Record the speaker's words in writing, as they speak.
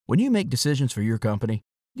When you make decisions for your company,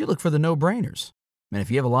 you look for the no-brainers. And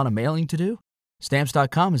if you have a lot of mailing to do,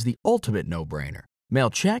 Stamps.com is the ultimate no-brainer. Mail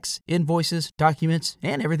checks, invoices, documents,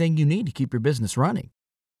 and everything you need to keep your business running.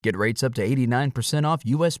 Get rates up to 89% off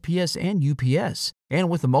USPS and UPS. And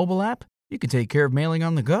with the mobile app, you can take care of mailing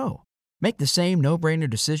on the go. Make the same no-brainer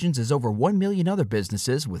decisions as over 1 million other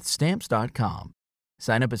businesses with Stamps.com.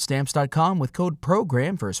 Sign up at Stamps.com with code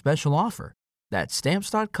PROGRAM for a special offer. That's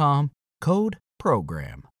Stamps.com, code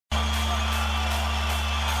PROGRAM.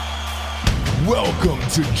 Welcome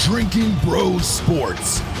to Drinking Bros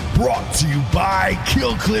Sports, brought to you by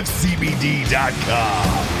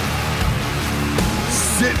KillcliffCBD.com.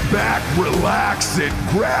 Sit back, relax, and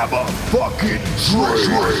grab a fucking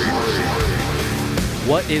drink.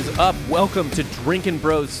 What is up? Welcome to Drinking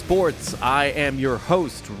Bros Sports. I am your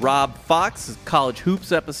host, Rob Fox. College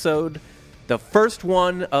Hoops episode, the first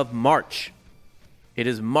one of March. It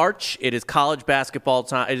is March. It is college basketball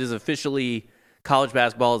time. It is officially college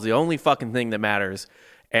basketball is the only fucking thing that matters.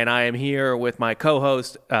 And I am here with my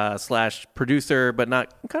co-host slash producer, but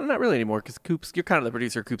not really anymore because Coops, you're kind of the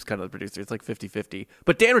producer. Coops kind of the producer. It's like 50-50.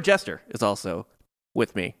 But Dan Regester is also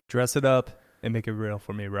with me. Dress it up and make it real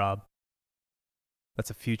for me, Rob. That's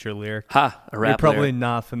a future lyric. Ha, a rap You're probably lyric.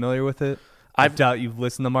 not familiar with it. I doubt you've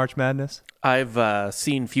listened to March Madness. I've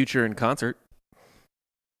seen Future in concert.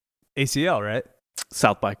 ACL, right?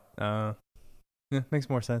 South by. Yeah, makes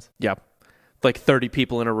more sense. Yeah. Like 30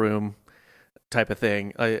 people in a room type of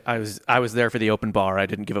thing. I was there for the open bar. I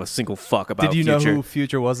didn't give a single fuck about Did you Future. know who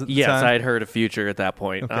Future was at the Yes, time? I had heard of Future at that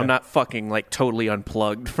point. Okay. I'm not fucking like totally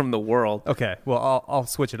unplugged from the world. Okay, well, I'll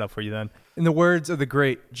switch it up for you then. In the words of the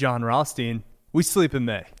great John Rothstein, we sleep in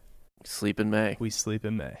May. Sleep in May. We sleep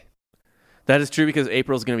in May. That is true because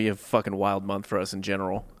April's going to be a fucking wild month for us in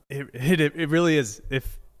general. It really is.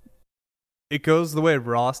 If it goes the way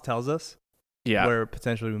Ross tells us, Yeah. where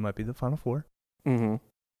potentially we might be the Final Four. Mm-hmm.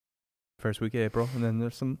 First week of April, and then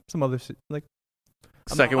there's some other like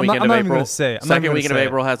Second I'm weekend not of even April. gonna say it. Second weekend of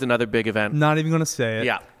April has another big event. Not even gonna say it.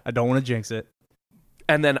 Yeah. I don't want to jinx it.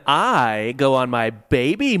 And then I go on my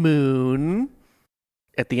baby moon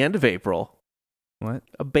at the end of April. What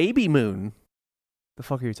A baby moon. the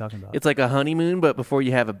fuck are you talking about? It's like a honeymoon, but before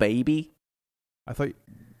you have a baby. I thought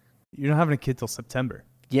you're not having a kid till September.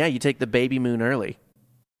 Yeah, you take the baby moon early.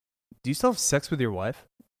 Do you still have sex with your wife?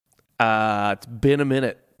 It's been a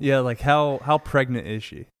minute. Yeah, like how pregnant is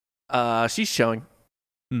she? She's showing.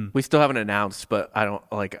 Hmm. We still haven't announced, but I don't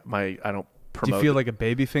Do promote. you feel it. like a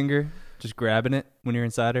baby finger just grabbing it when you're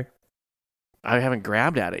inside her? I haven't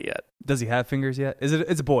grabbed at it yet. Does he have fingers yet?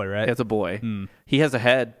 It's a boy, right? It's a boy. Hmm. He has a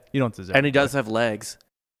head, You don't deserve and he it. does have legs,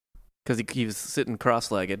 because he was sitting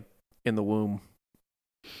cross-legged in the womb.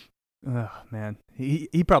 Oh man,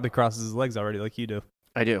 he probably crosses his legs already, like you do,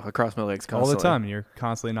 I do. I cross my legs all constantly. the time. And you're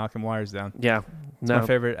constantly knocking wires down. Yeah. It's No. my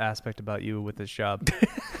favorite aspect about you with this job.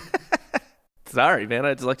 Sorry, man.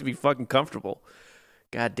 I just like to be fucking comfortable.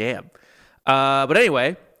 God damn. But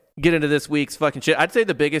anyway, get into this week's fucking shit. I'd say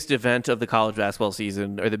the biggest event of the college basketball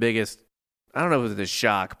season, or the biggest, I don't know if it was a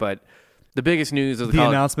shock, but the biggest news of the The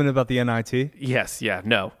college. announcement about the NIT. Yes, yeah,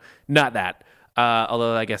 no, not that.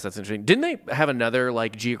 Although I guess that's interesting. Didn't they have another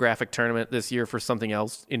like geographic tournament this year for something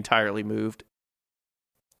else entirely moved?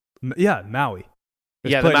 Yeah, Maui. It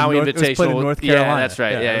was Yeah, the played in Maui It was played in Invitational. North Yeah, Carolina. that's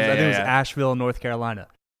right. Yeah, I think yeah, it was yeah. Asheville, North Carolina.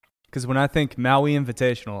 Because when I think Maui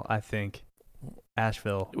Invitational, I think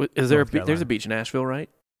Asheville. Is there North there's a Carolina. beach in Asheville, right?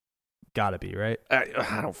 Gotta be, right?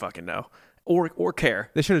 I don't fucking know, or care.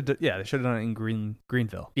 They should have. Yeah, they should have done it in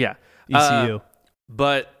Greenville. Yeah, ECU.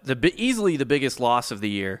 But easily the biggest loss of the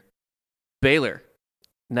year, Baylor,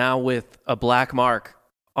 now with a black mark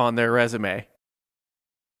on their resume,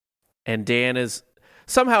 and Dan is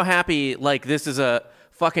somehow happy like this is a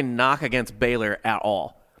fucking knock against Baylor at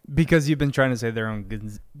all. Because you've been trying to say they're on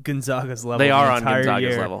Gonzaga's level. They the are on entire Gonzaga's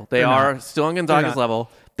year. level. They They're are not. still on They're Gonzaga's not.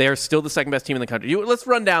 level. They are still the second best team in the country. Let's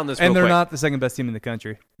run down this And real they're quick. not the second best team in the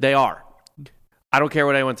country. They are. I don't care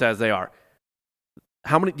what anyone says. They are.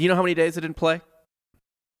 Do you know how many days they didn't play?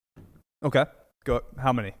 Okay. Go.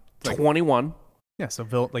 How many? 21. Yeah. So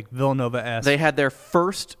Villanova-esque. They had their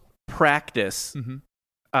first practice Mm-hmm.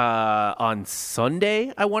 on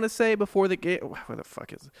Sunday, I want to say, before the game. Where the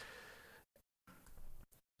fuck is it?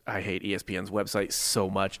 I hate ESPN's website so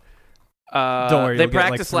much. Don't worry, They you'll get, like,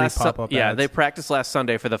 practiced 3 last pop-up ads. they practiced last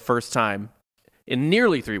Sunday for the first time in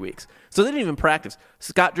nearly 3 weeks. So they didn't even practice.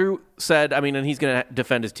 Scott Drew said, and he's going to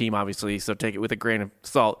defend his team, obviously, so take it with a grain of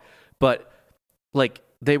salt. But like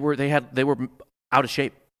they were out of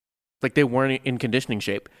shape. Like they weren't in conditioning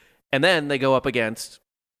shape. And then they go up against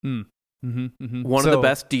One of the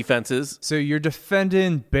best defenses. So you're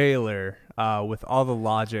defending Baylor with all the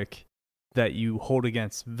logic that you hold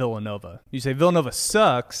against Villanova. You say Villanova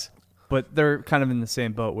sucks, but they're kind of in the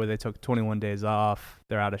same boat where they took 21 days off.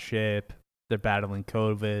 They're out of shape. They're battling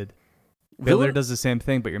COVID. Baylor does the same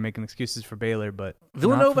thing, but you're making excuses for Baylor. But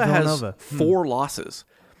Villanova has 4 losses,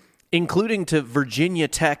 including to Virginia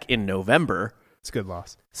Tech in November. It's a good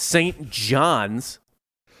loss. St. John's.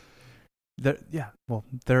 They're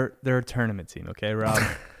a tournament team, okay, Rob?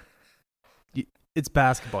 It's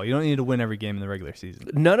basketball. You don't need to win every game in the regular season.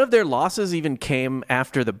 None of their losses even came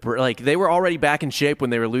after they were already back in shape when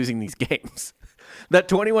they were losing these games. That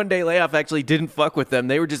 21-day layoff actually didn't fuck with them.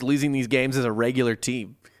 They were just losing these games as a regular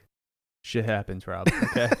team. Shit happens, Rob,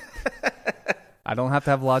 okay? I don't have to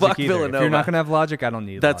have logic Fuck either. Villanova. If you're not going to have logic, I don't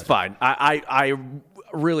need That's logic. fine. I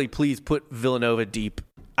really, please put Villanova deep.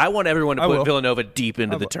 I want everyone to put Villanova deep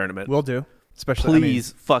into the tournament. Will do. Especially,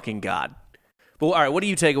 please, fucking God. But all right, what do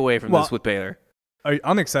you take away from this with Baylor?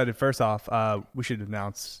 I'm excited. First off, we should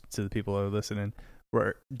announce to the people who are listening,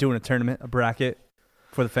 we're doing a tournament, a bracket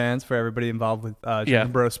for the fans, for everybody involved with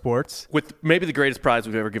Drinking Bro Sports. With maybe the greatest prize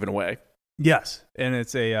we've ever given away. Yes, and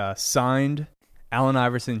it's a signed Allen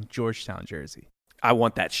Iverson Georgetown jersey. I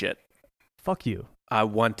want that shit. Fuck you. I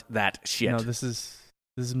want that shit. No, this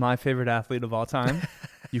is my favorite athlete of all time.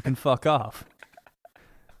 You can fuck off.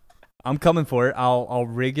 I'm coming for it. I'll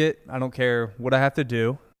rig it. I don't care what I have to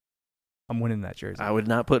do. I'm winning that jersey. I would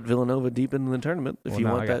not put Villanova deep into the tournament if you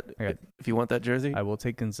want that jersey. I will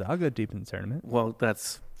take Gonzaga deep in the tournament. Well,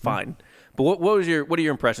 that's fine. But what are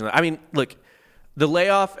your impressions? I mean, look, the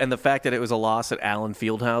layoff and the fact that it was a loss at Allen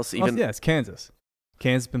Fieldhouse. It's Kansas.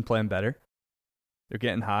 Kansas has been playing better. They're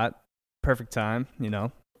getting hot. Perfect time. You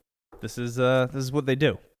know, this is what they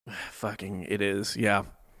do. Fucking, it is. Yeah.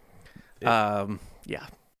 Yeah.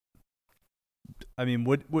 I mean,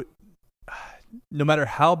 no matter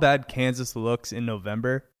how bad Kansas looks in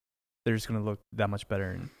November, they're just going to look that much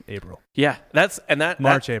better in April. Yeah,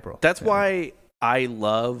 April. That's why I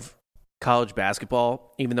love college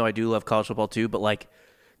basketball, even though I do love college football too. But like,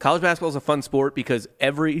 college basketball is a fun sport because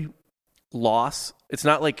every loss, it's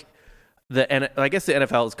not like I guess the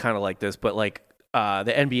NFL is kind of like this, but like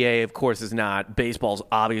the NBA, of course, is not. Baseball's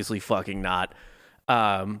obviously fucking not.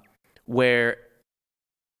 Where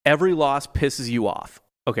every loss pisses you off.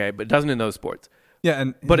 Okay, but it doesn't in those sports.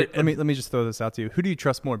 Yeah, let me just throw this out to you. Who do you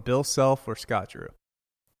trust more, Bill Self or Scott Drew?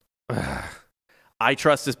 I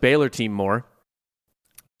trust this Baylor team more.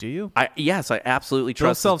 Do you? Yes, I absolutely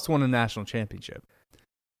trust. Bill Self's won a national championship.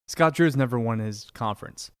 Scott Drew's never won his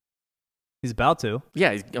conference. He's about to.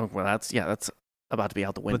 Yeah, that's about to be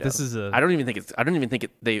out the window. But this is I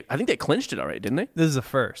think they clinched it already, didn't they? This is a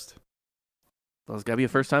first. Well, it's got to be a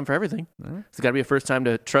first time for everything. Right. It's got to be a first time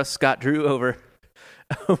to trust Scott Drew over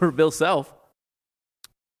Bill Self.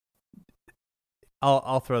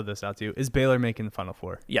 I'll throw this out to you. Is Baylor making the Final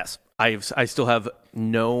Four? Yes. I still have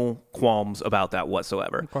no qualms about that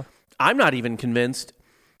whatsoever. Okay. I'm not even convinced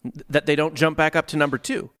that they don't jump back up to number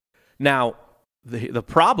 2. Now, the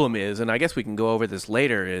problem is, and I guess we can go over this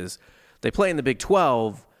later, is they play in the Big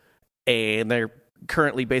 12, and they're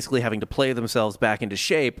currently basically having to play themselves back into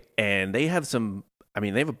shape, and they have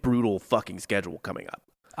they have a brutal fucking schedule coming up.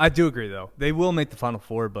 I do agree, though. They will make the Final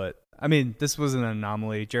Four, but, I mean, this was an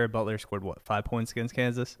anomaly. Jared Butler scored, 5 points against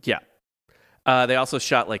Kansas? Yeah. They also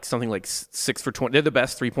shot something like 6 for 20. They're the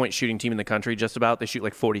best 3-point shooting team in the country, just about. They shoot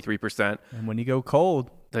 43%. And when you go cold,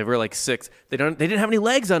 they were 6. They didn't have any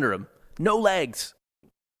legs under them. No legs.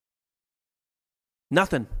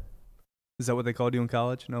 Nothing. Is that what they called you in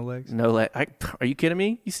college? No legs? No leg. Are you kidding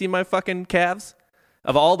me? You see my fucking calves?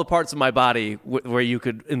 Of all the parts of my body where you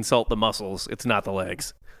could insult the muscles, it's not the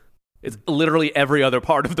legs. It's literally every other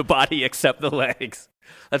part of the body except the legs.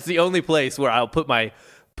 That's the only place where I'll put my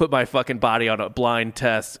fucking body on a blind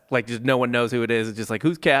test. Just no one knows who it is. It's just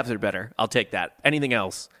whose calves are better. I'll take that. Anything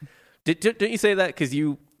else? Didn't you say that because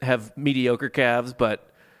you have mediocre calves, but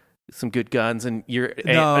some good guns, and you're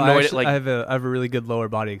annoyed? I have a really good lower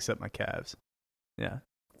body except my calves. Yeah,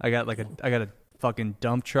 I got a fucking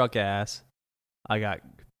dump truck ass. I got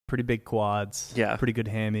pretty big quads. Yeah, pretty good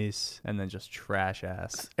hammies, and then just trash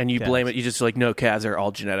ass. And you calves. Blame it. You just no, calves are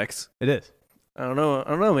all genetics. It is. I don't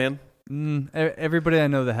know, man. Everybody I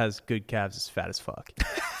know that has good calves is fat as fuck.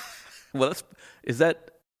 Well, is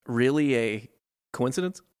that really a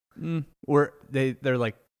coincidence? Or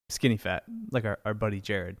they're skinny fat, like our buddy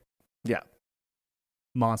Jared. Yeah.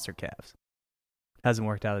 Monster calves. Hasn't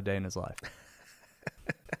worked out a day in his life.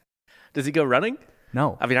 Does he go running?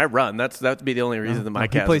 No. I mean, I run. That would be the only reason that my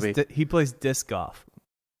calves he plays disc golf.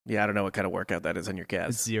 Yeah, I don't know what kind of workout that is on your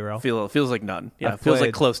calves. It's 0. Feels like none. Yeah, feels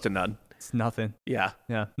like close to none. It's nothing. Yeah.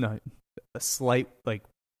 Yeah, no, a slight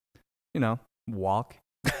walk.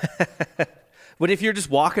 But if you're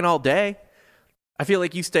just walking all day, I feel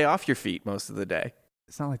like you stay off your feet most of the day.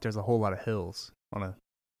 It's not like there's a whole lot of hills on a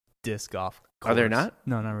disc golf course. Are there not?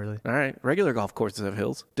 No, not really. All right. Regular golf courses have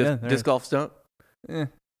hills. Yeah, there Disc is. golfs don't.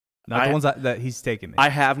 Not the ones that he's taking me. I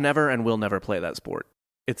have never and will never play that sport.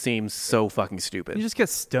 It seems so fucking stupid. You just get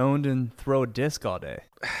stoned and throw a disc all day.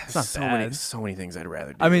 It's not bad. So many things I'd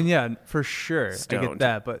rather do. I mean, yeah, for sure. I get Stoned.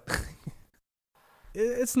 that, but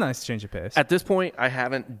it's nice to change of pace. At this point, I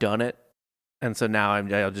haven't done it, and so now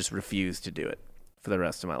I'll just refuse to do it for the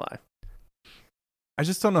rest of my life. I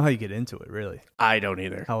just don't know how you get into it, really. I don't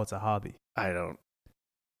either. How it's a hobby. I don't.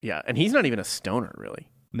 Yeah, and he's not even a stoner, really.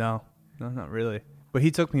 No, not really. But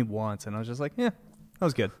he took me once, and I was just like, yeah, that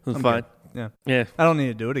was good. It was I'm fine. good. Yeah. Yeah. I don't need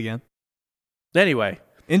to do it again. Anyway.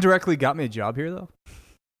 Indirectly got me a job here, though.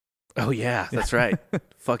 Oh, yeah, that's right.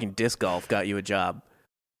 Fucking disc golf got you a job.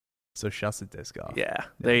 So shouts to disc golf. Yeah,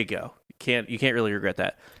 there you go. You can't really regret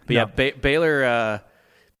that. But No. yeah, Baylor,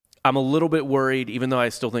 I'm a little bit worried, even though I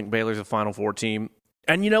still think Baylor's a Final Four team.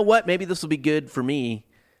 And you know what? Maybe this will be good for me,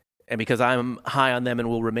 and because I'm high on them and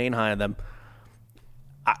will remain high on them.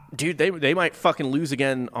 Dude, they might fucking lose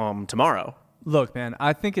again tomorrow. Look, man,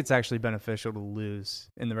 I think it's actually beneficial to lose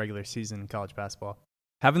in the regular season in college basketball.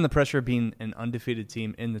 Having the pressure of being an undefeated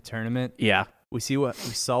team in the tournament. Yeah. We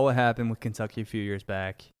saw what happened with Kentucky a few years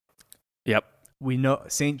back. Yep. We know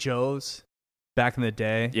St. Joe's back in the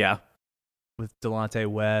day. Yeah. With Delonte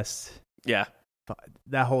West. Yeah.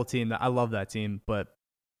 That whole team, I love that team, but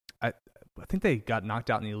I think they got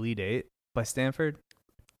knocked out in the Elite Eight by Stanford.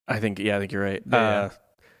 I think you're right. Yeah.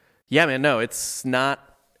 Yeah, man, no, it's not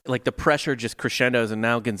like the pressure just crescendos, and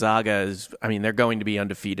now Gonzaga they're going to be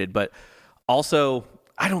undefeated, but also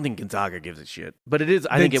I don't think Gonzaga gives a shit. But I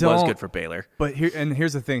think it was good for Baylor. But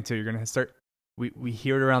here's the thing too, you're gonna start we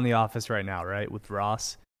hear it around the office right now, right? With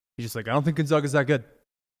Ross. He's just like, I don't think Gonzaga's that good.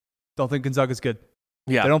 Don't think Gonzaga's good.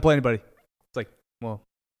 Yeah. They don't play anybody. It's like, well,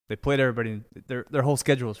 they played everybody. Their whole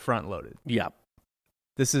schedule is front loaded. Yeah.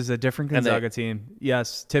 This is a different Gonzaga team.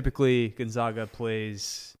 Yes, typically Gonzaga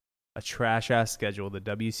plays a trash-ass schedule, the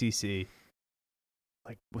WCC,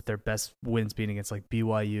 like with their best wins being against like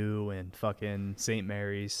BYU and fucking St.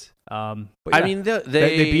 Mary's. But yeah, I mean,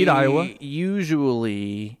 they beat Iowa.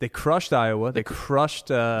 Usually, they crushed Iowa. They crushed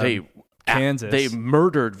Kansas. They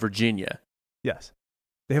murdered Virginia. Yes.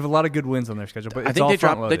 They have a lot of good wins on their schedule, but I it's think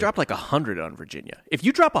all they dropped like 100 on Virginia. If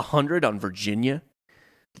you drop 100 on Virginia,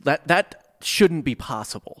 that shouldn't be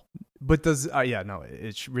possible. But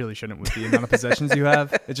it really shouldn't with the amount of possessions you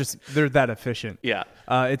have. It's just they're that efficient. Yeah.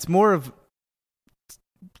 It's more of,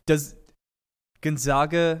 does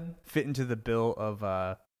Gonzaga fit into the bill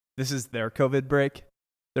of this is their COVID break?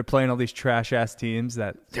 They're playing all these trash ass teams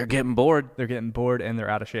that they're getting bored. They're getting bored and they're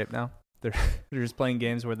out of shape now. They're just playing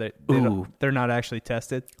games where they're not actually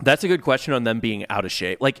tested. That's a good question on them being out of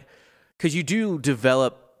shape. Like, because you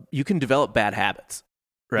can develop bad habits,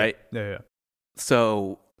 right? Yeah.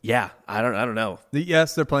 So yeah, I don't know.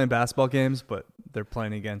 Yes, they're playing basketball games, but they're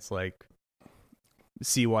playing against like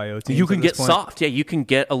CYO teams. You can get soft. Yeah, you can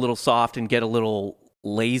get a little soft and get a little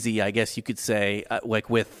lazy, I guess you could say, like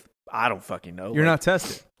with, I don't fucking know. You're not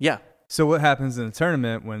tested. Yeah. So what happens in the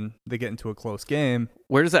tournament when they get into a close game?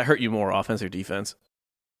 Where does that hurt you more, offense or defense?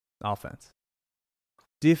 Offense.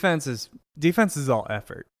 Defense is all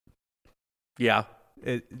effort. Yeah.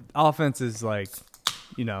 Offense is like,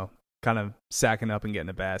 kind of sacking up and getting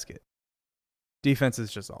a basket. Defense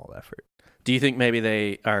is just all effort. Do you think maybe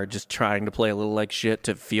they are just trying to play a little like shit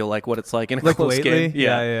to feel like what it's like in a like close lately? game?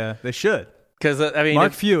 Yeah. They should. Because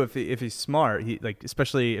Mark Few, if he's smart, he like,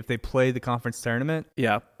 especially if they play the conference tournament.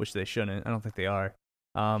 Yeah. Which they shouldn't. I don't think they are.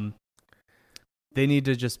 They need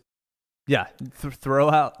to just throw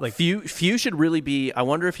out like Few should really be. I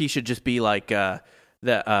wonder if he should just be like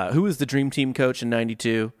who was the Dream Team coach in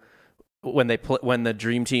 '92 when the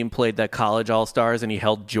Dream Team played the College All Stars and he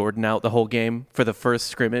held Jordan out the whole game for the first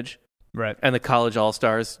scrimmage, right? And the College All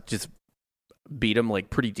Stars just beat him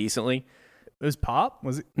like pretty decently. It was Pop?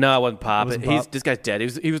 Was it? No, it wasn't Pop. Pop? This guy's dead.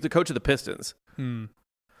 He was the coach of the Pistons.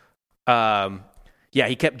 Yeah,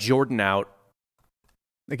 he kept Jordan out.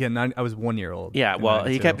 Again, I was 1 year old. Yeah, well,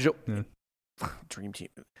 he kept Dream Team.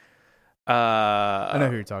 I know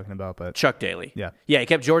who you're talking about, but Chuck Daly. Yeah, he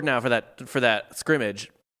kept Jordan out for that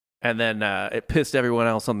scrimmage, and then it pissed everyone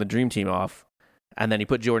else on the Dream Team off, and then he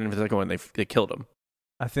put Jordan in for the second one. They killed him.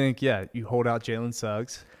 I think you hold out Jalen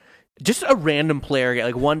Suggs. Just a random player.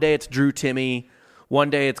 Like one day it's Drew Timme, one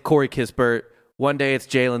day it's Corey Kispert, one day it's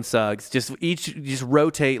Jalen Suggs. Just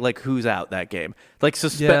rotate like who's out that game. Like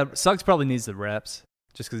Suggs probably needs the reps.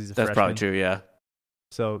 just because he's a That's freshman. probably true, yeah.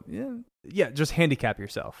 So yeah, just handicap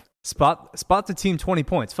yourself. Spot the team 20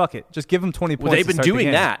 points. Fuck it, just give them 20 points. Well, they've to been start the doing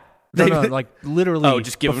game. that. No, like literally. Oh,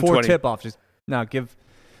 just give them before 20. tip off. Just no, give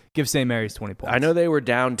St. Mary's 20 points. I know they were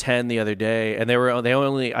down 10 the other day, and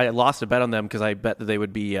I lost a bet on them because I bet that they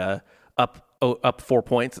would be up 4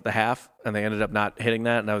 points at the half, and they ended up not hitting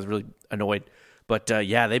that, and I was really annoyed. But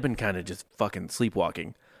yeah, they've been kind of just fucking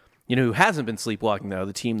sleepwalking. You know who hasn't been sleepwalking though?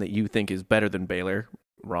 The team that you think is better than Baylor,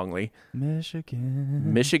 wrongly.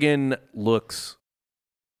 Michigan. Michigan looks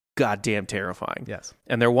goddamn terrifying. Yes.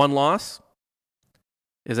 And their one loss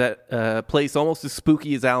is at a place almost as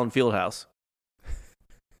spooky as Allen Fieldhouse.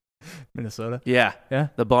 Minnesota. Yeah. Yeah.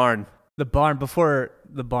 The barn. The barn, before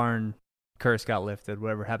the barn curse got lifted,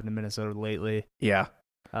 whatever happened to Minnesota lately, Yeah.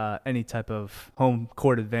 any type of home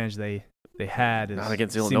court advantage they had is Not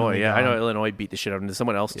against Illinois. seemingly Yeah, I know gone. Illinois beat the shit out of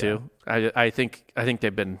someone else too. I think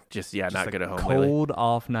they've been just Just not a good at home lately. cold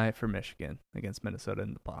off night for Michigan against Minnesota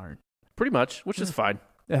in the barn. Pretty much, which is fine.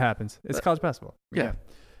 It happens. It's college basketball. Yeah.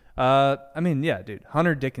 I mean, yeah, dude.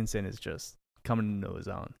 Hunter Dickinson is just coming into his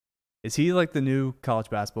own. Is he like the new college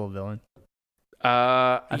basketball villain?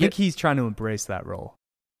 I think he's trying to embrace that role.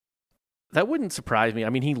 That wouldn't surprise me. I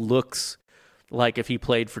mean, he looks like if he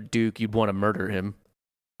played for Duke, you'd want to murder him.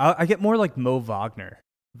 I get more like Mo Wagner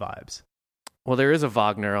vibes. Well, there is a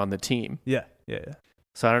Wagner on the team, Yeah.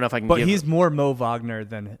 so I don't know if I can. But give he's more Mo Wagner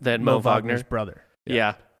than Mo Wagner's Wagner? brother.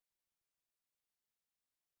 Yeah.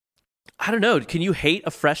 I don't know. Can you hate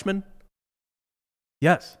a freshman?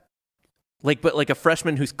 Yes. But a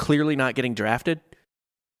freshman who's clearly not getting drafted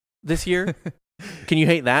this year? Can you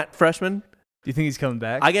hate that freshman? Do you think he's coming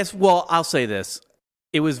back? I guess. Well, I'll say this: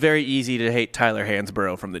 it was very easy to hate Tyler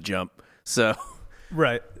Hansborough from the jump. So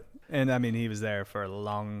Right. And I mean, he was there for a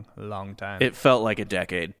long, long time. it felt like a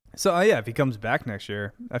decade. So yeah, if he comes back next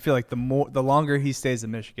year, I feel like the longer he stays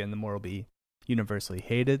in Michigan, the more he'll be universally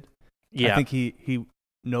hated. Yeah. I think he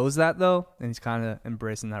knows that though, and he's kind of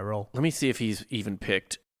embracing that role. Let me see if he's even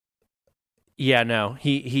picked. Yeah, no,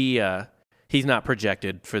 he's not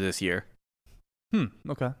projected for this year.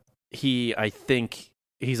 Okay. I think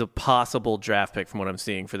he's a possible draft pick from what I'm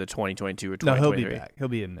seeing for the 2022 or No, 2023. he'll be back. He'll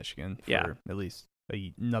be in Michigan for Yeah. at least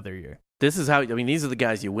another year. This is how. I mean, these are the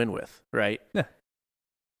guys you win with, right? Yeah.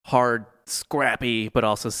 Hard, scrappy, but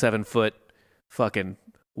also 7 foot, fucking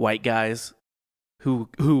white guys who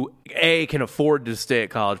can afford to stay at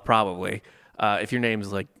college. Probably, if your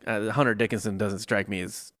name's like Hunter Dickinson, doesn't strike me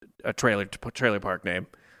as a trailer park name.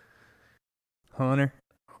 Hunter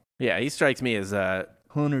Yeah, he strikes me as a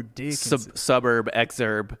Dickinson. suburb,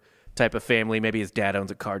 exurb type of family. Maybe his dad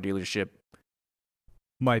owns a car dealership.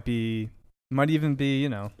 might even be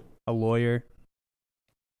a lawyer.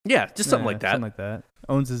 Yeah, just something Yeah, like that. Something like that.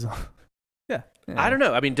 Owns his own. Yeah. I don't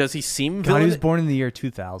know. I mean, does he seem God, he was villainous? born in the year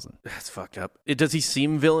 2000. That's fucked up. Does he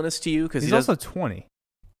seem villainous to you? Because He's also 20.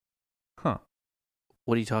 Huh.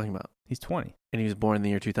 What are you talking about? He's 20. And he was born in the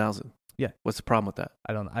year 2000. Yeah. What's the problem with that?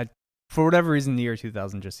 I don't know. For whatever reason, the year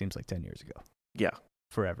 2000 just seems like 10 years ago. Yeah.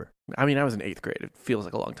 Forever. I mean, I was in 8th grade. It feels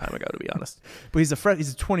like a long time ago, to be honest. But he's a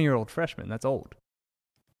 20-year-old freshman. That's old.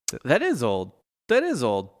 That is old. That is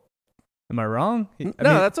old. Am I wrong?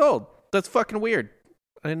 That's old. That's fucking weird.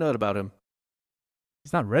 I didn't know that about him.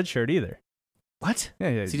 He's not redshirt either. What? Yeah.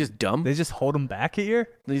 Is he just dumb? They just hold him back a year?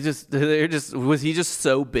 Was he just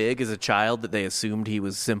so big as a child that they assumed he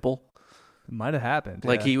was simple? It might have happened.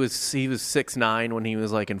 Like yeah. he was 6'9" when he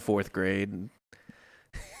was like in 4th grade. And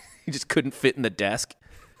he just couldn't fit in the desk.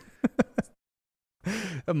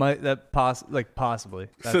 Possibly.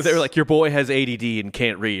 So they were like, your boy has ADD and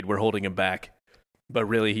can't read. We're holding him back. But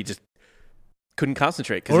really, he just couldn't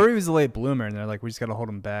concentrate. Or he was a late bloomer, and they're like, we just got to hold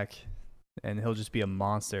him back, and he'll just be a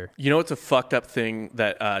monster. You know what's a fucked up thing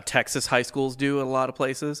that Texas high schools do in a lot of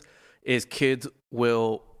places is kids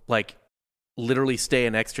will like literally stay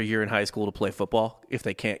an extra year in high school to play football if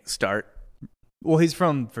they can't start. Well, he's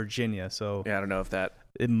from Virginia, so Yeah, I don't know if that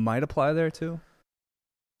it might apply there too.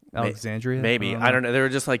 Alexandria? maybe. I don't know. They were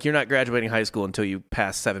just like, you're not graduating high school until you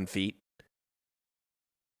pass 7 feet.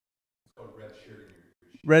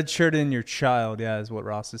 Red shirt in your child, yeah, is what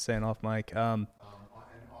Ross is saying off mic. And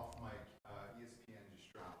off mic, ESPN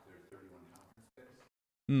just dropped their 31 conference picks.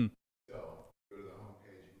 So go to the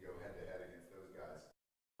homepage and go head-to-head against those guys.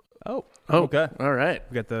 Oh, Okay. okay. All right.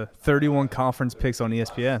 We got the 31 conference picks on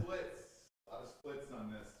ESPN. A lot of splits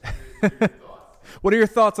on this. What are your thoughts? What are your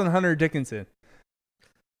thoughts on Hunter Dickinson?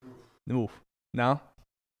 Oof. No?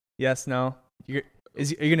 Yes, no? Are you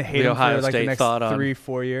going to hate The him Ohio for like the State next thought on-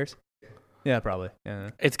 3-4 years? Yeah, probably. Yeah.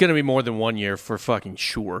 It's going to be more than 1 year for fucking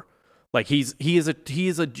sure. Like he is a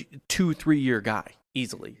 2-3 year guy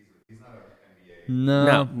easily. He's not an NBA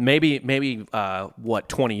No, maybe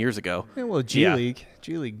 20 years ago. Yeah, well, G League.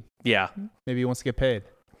 Yeah. Maybe he wants to get paid.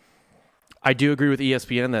 I do agree with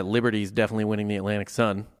ESPN that Liberty's definitely winning the Atlantic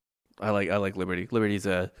Sun. I like Liberty. Liberty's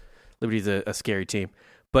a scary team.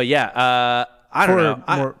 But yeah, I don't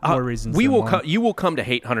know. More reasons. You will come to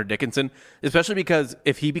hate Hunter Dickinson, especially because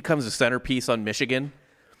if he becomes a centerpiece on Michigan,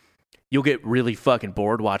 you'll get really fucking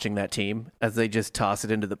bored watching that team as they just toss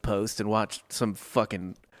it into the post and watch some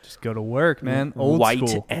fucking just go to work, man. Old white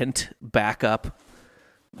school. ent back up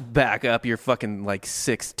your fucking like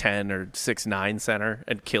 6'10" or 6'9" center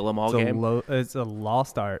and kill them all game. It's a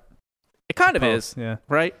lost art. It kind of is, yeah.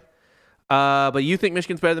 Right? But you think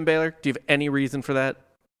Michigan's better than Baylor? Do you have any reason for that,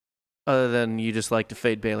 other than you just like to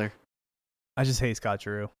fade Baylor? I just hate Scott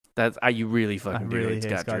Drew. You really fucking do really hate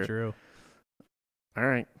hate Scott Drew. Drew. All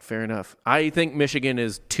right, fair enough. I think Michigan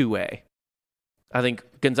is 2A. I think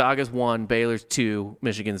Gonzaga's 1, Baylor's 2,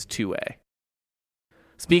 Michigan's 2A.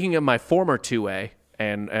 Speaking of my former 2A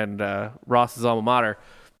and Ross's alma mater,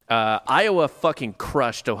 Iowa fucking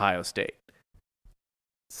crushed Ohio State.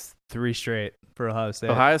 It's 3 straight for Ohio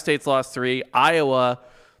State. Ohio State's lost 3. Iowa,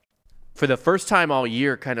 for the first time all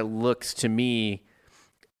year, kind of looks to me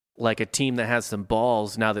like a team that has some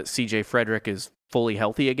balls now that C.J. Frederick is fully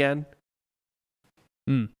healthy again.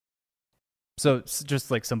 So it's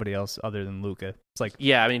just like somebody else other than Luka. It's like,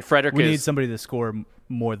 yeah, I mean, Frederick we need somebody to score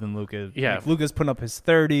more than Luka. Yeah. Like Luka's putting up his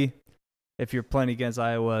 30. If you're playing against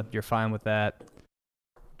Iowa, you're fine with that.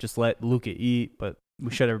 Just let Luka eat, but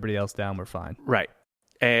we shut everybody else down. We're fine. Right.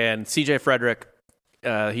 And C.J. Frederick,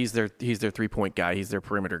 he's their 3-point guy. He's their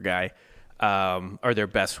perimeter guy, or their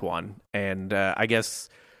best one. And I guess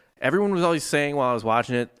everyone was always saying while I was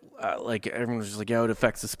watching it, like everyone was just like, "Yo, it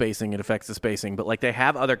affects the spacing." But like they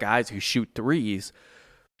have other guys who shoot threes,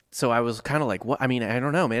 so I was kind of like, "What?" I mean, I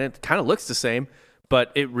don't know, man. It kind of looks the same,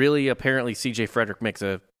 but it really apparently C.J. Frederick makes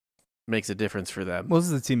a difference for them. Well,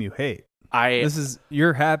 this is the team you hate.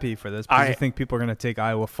 You're happy for this because you think people are going to take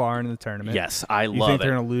Iowa far into the tournament. Yes, I love it. You think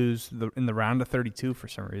they're going to lose in the round of 32 for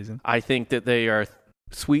some reason. I think that they are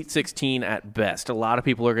Sweet 16 at best. A lot of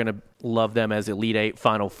people are going to love them as Elite 8,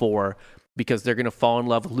 Final 4, because they're going to fall in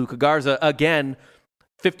love with Luka Garza. Again,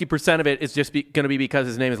 50% of it is just going to be because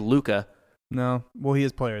his name is Luka. No, well, he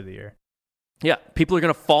is Player of the Year. Yeah, people are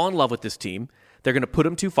going to fall in love with this team. They're going to put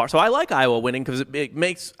them too far. So I like Iowa winning because it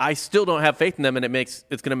makes – I still don't have faith in them, and it's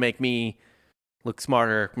going to make me look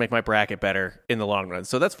smarter, make my bracket better in the long run.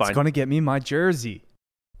 So that's fine. It's going to get me my jersey.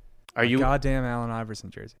 Are you – goddamn Allen Iverson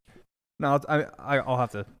jersey. No, I'll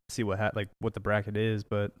have to see what the bracket is,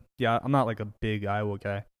 but yeah, I'm not like a big Iowa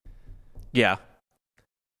guy. Yeah.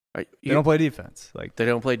 They don't play defense. They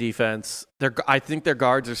don't play defense. I think their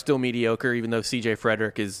guards are still mediocre, even though C.J.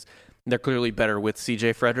 Frederick is – they're clearly better with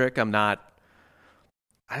C.J. Frederick.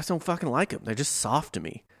 I just don't fucking like them. They're just soft to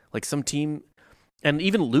me. Like some team – and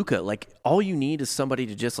even Luka, like all you need is somebody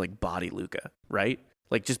to just like body Luka, right?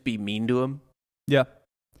 Like just be mean to him. Yeah.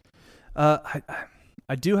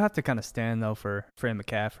 I do have to kind of stand, though, for Fran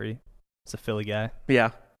McCaffrey. It's a Philly guy.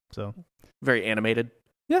 Yeah. So very animated.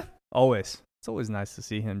 Yeah, always. It's always nice to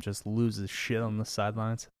see him just lose his shit on the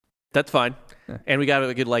sidelines. That's fine. Yeah. And we got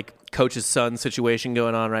a good like coach's son situation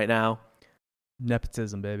going on right now.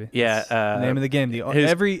 Nepotism, baby. Yeah. The name of the game.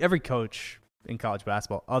 Every coach in college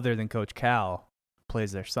basketball, other than Coach Cal,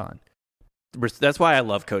 plays their son. That's why I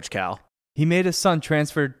love Coach Cal. He made his son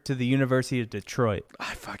transfer to the University of Detroit.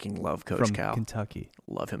 I fucking love Coach Cal. From Kentucky.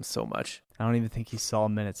 Love him so much. I don't even think he saw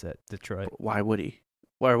minutes at Detroit. Why would he?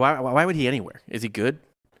 Why would he anywhere? Is he good?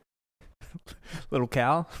 Little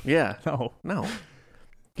Cal? Yeah. No.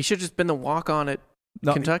 He should have just been the walk-on at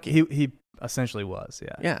Kentucky. He essentially was,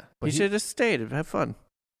 yeah. Yeah. But he should have just stayed and have fun.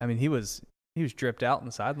 I mean, he was dripped out on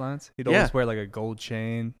the sidelines. He'd always wear like a gold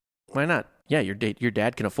chain. Why not? Yeah, your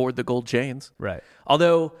dad can afford the gold chains. Right.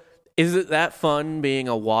 Although, is it that fun being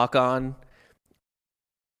a walk-on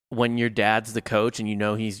when your dad's the coach and you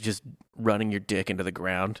know he's just running your dick into the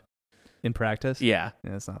ground? In practice? Yeah.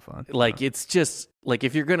 Yeah, it's not fun. Like, it's just, like,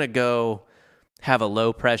 if you're going to go have a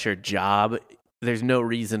low-pressure job, there's no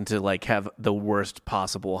reason to, like, have the worst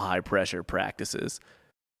possible high-pressure practices.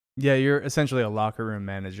 Yeah, you're essentially a locker room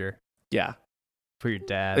manager. Yeah. For your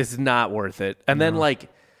dad. It's not worth it. And then,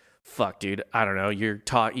 like, fuck, dude, I don't know. You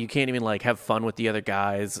can't even, like, have fun with the other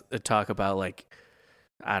guys, talk about, like,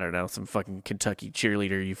 I don't know, some fucking Kentucky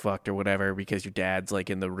cheerleader you fucked or whatever because your dad's,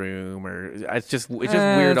 like, in the room, or it's just weird all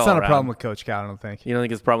around. It's not a problem with Coach Cal, I don't think. You don't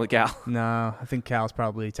think it's a problem with Cal? No, I think Cal's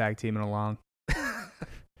probably tag teaming along.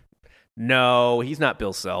 No, he's not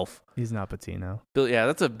Bill Self. He's not Patino.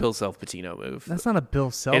 That's a Bill Self Patino move. That's not a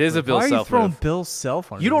Bill Self It is move. a Bill Self move. Why are you throwing Bill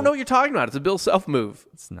Self on you? Don't know what you're talking about. It's a Bill Self move.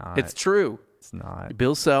 It's not. It's true. It's not.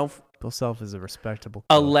 Bill Self Bill Self is a respectable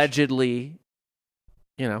coach. allegedly,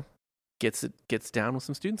 gets down with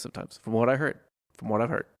some students sometimes, from what I've heard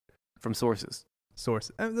from sources.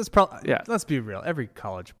 Source. I mean, that's probably. Yeah. Let's be real. Every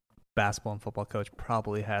college basketball and football coach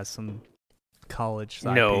probably has some college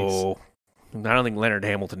side No, piece. I don't think Leonard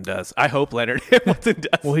Hamilton does. I hope Leonard Hamilton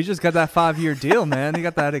does. Well, he just got that 5-year deal, man. He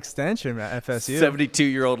got that extension at FSU.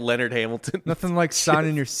 72-year-old Leonard Hamilton. Nothing like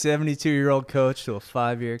signing your 72-year-old coach to a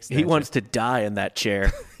 5-year extension. He wants to die in that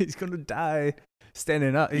chair. He's going to die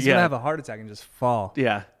standing up. He's Yeah. going to have a heart attack and just fall.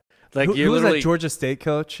 Yeah. Like Who you're was literally that Georgia State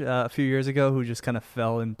coach a few years ago who just kind of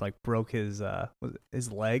fell and like broke his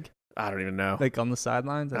leg I don't even know. like on the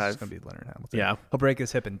sidelines? That's just I've- going to be Leonard Hamilton. Yeah. He'll break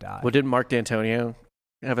his hip and die. Well, didn't Mark D'Antonio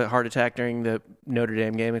have a heart attack during the Notre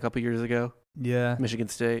Dame game a couple years ago? Yeah. Michigan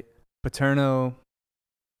State. Paterno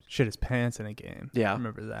shit his pants in a game. Yeah. I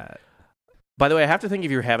remember that. By the way, I have to think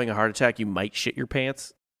if you're having a heart attack, you might shit your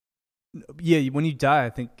pants. Yeah, when you die, I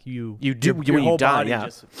think you do your when you whole die, body yeah.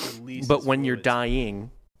 just releases But when you're fluids.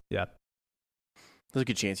 dying, Yeah. there's a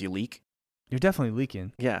good chance you leak. You're definitely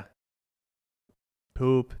leaking. Yeah.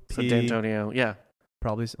 Poop, So pee, D'Antonio, yeah.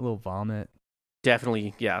 probably a little vomit,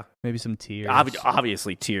 Definitely, yeah. maybe some tears.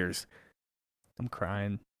 Obviously, tears. I'm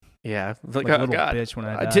crying Yeah. like a little bitch when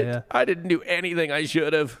I die. I didn't do anything I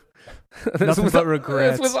should have. Nothing but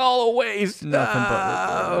regrets. This was all a waste. Nothing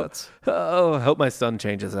but regrets. Oh, I hope my son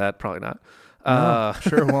changes that. Probably not. No,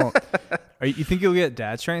 sure won't. You think you'll get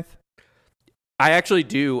dad strength? I actually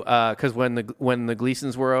do, because when the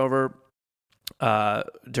Gleasons were over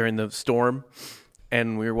during the storm,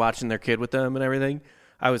 and we were watching their kid with them and everything,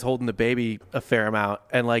 I was holding the baby a fair amount,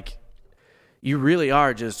 and like, you really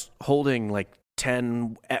are just holding like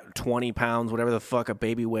 10, 20 pounds, whatever the fuck a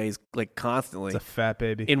baby weighs, like constantly It's a fat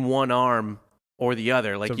baby. in one arm or the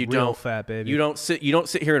other. Like It's a you real don't fat baby. You don't sit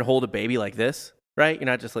here and hold a baby like this, right? You're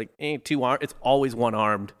not just like two arms. It's always one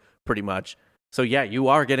armed, pretty much. So yeah, you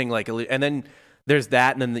are getting like and then there's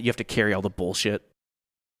that, and then you have to carry all the bullshit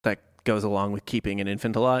that goes along with keeping an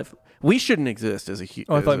infant alive. We shouldn't exist as a human.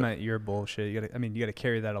 Oh, I thought you meant your bullshit. You gotta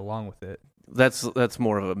carry that along with it. That's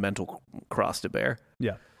more of a mental cross to bear.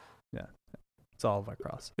 Yeah. It's all of our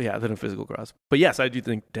cross. Yeah, than a physical cross. But yes, I do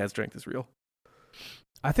think dad strength is real.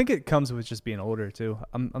 I think it comes with just being older too.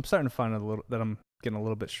 I'm starting to find that I'm getting a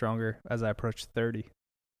little bit stronger as I approach 30.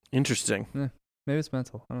 Interesting. Maybe it's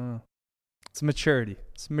mental. I don't know. It's maturity.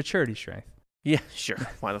 It's maturity strength. Yeah, sure.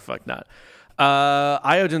 Why the fuck not?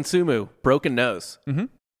 Ayo Dosunmu, broken nose. Mm-hmm.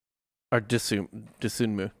 Or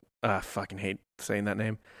Dosunmu. I fucking hate saying that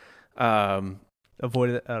name.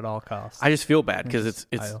 Avoid it at all costs. I just feel bad because it's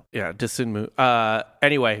Ayo. yeah, Dosunmu.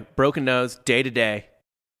 Anyway, broken nose, day to day.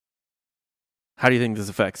 How do you think this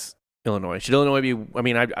affects Illinois? Should Illinois be? I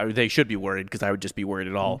mean, they should be worried because I would just be worried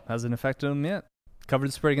at all. Hasn't affected them yet. Covered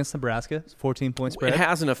the spread against Nebraska. It's 14-point spread. It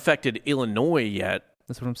hasn't affected Illinois yet.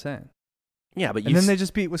 That's what I'm saying. Yeah, but And then they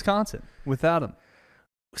just beat Wisconsin without him.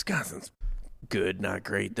 Wisconsin's good, not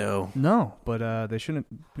great though. No, but they shouldn't.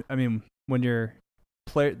 I mean, when your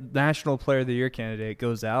national player of the year candidate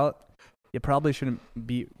goes out, you probably shouldn't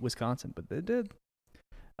beat Wisconsin, but they did.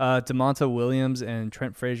 DeMonta Williams and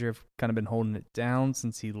Trent Frazier have kind of been holding it down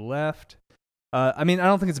since he left. I mean, I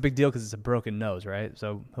don't think it's a big deal because it's a broken nose, right?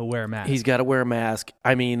 So he'll wear a mask. He's got to wear a mask.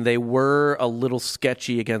 I mean, they were a little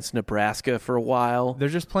sketchy against Nebraska for a while. They're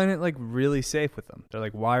just playing it like really safe with them. They're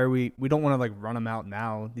like, why are we don't want to like run them out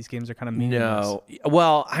now. These games are kind of meaningless. No.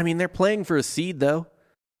 Well, I mean, they're playing for a seed though.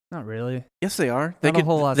 Not really. Yes, they are. Not a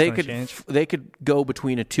whole lot's gonna change. They could go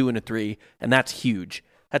between a 2 and a 3, and that's huge.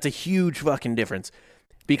 That's a huge fucking difference.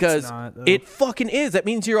 Because It's not, though. it fucking is. That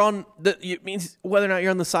means it means whether or not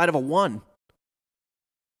you're on the side of a 1.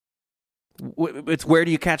 It's where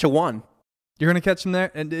do you catch a 1? You're going to catch them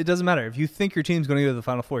there, and it doesn't matter. If you think your team's going to go to the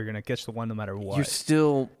Final Four, you're going to catch the 1 no matter what. You're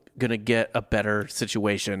still going to get a better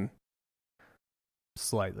situation.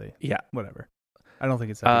 Slightly. Yeah. Whatever. I don't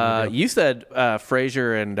think it's that big of a deal. You said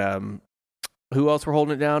Frazier and who else were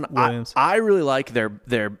holding it down? Williams. I really like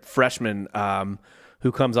their freshman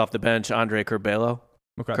who comes off the bench, Andre Curbelo.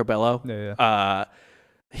 Okay. Curbelo. Yeah.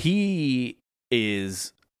 He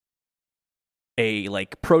is a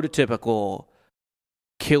like prototypical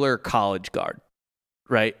killer college guard,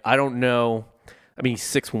 right? I don't know. I mean, he's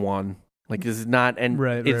 6'1". Like this is not, and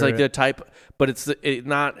Right, it's right, like right. the type, but it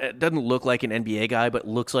doesn't look like an NBA guy, but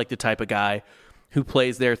looks like the type of guy who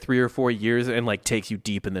plays there 3 or 4 years and like takes you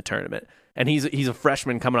deep in the tournament. And he's a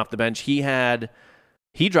freshman coming off the bench. He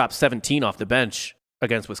dropped 17 off the bench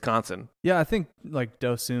against Wisconsin. Yeah, I think like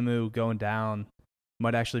Dosunmu going down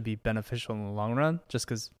might actually be beneficial in the long run just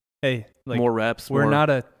because, hey, like More reps. we're more- not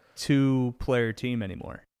a 2-player team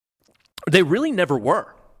anymore. They really never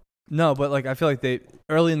were. No, but like I feel like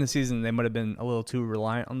early in the season they might have been a little too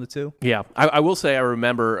reliant on the two. Yeah, I will say I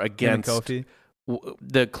remember against Kofi.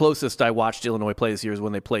 The closest I watched Illinois play this year is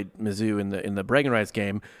when they played Mizzou in the bragging rights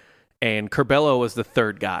game, and Curbelo was the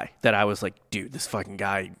third guy that I was like, dude, this fucking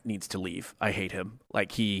guy needs to leave. I hate him.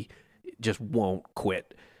 Like he just won't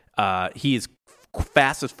quit. He is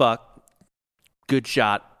fast as fuck, good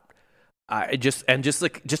shot. Just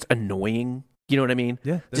annoying. You know what I mean?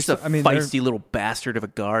 Yeah, just a feisty little bastard of a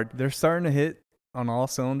guard. They're starting to hit on all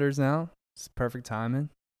cylinders now. It's perfect timing.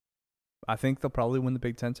 I think they'll probably win the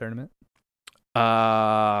Big Ten tournament.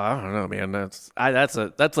 I don't know, man.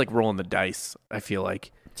 That's like rolling the dice. I feel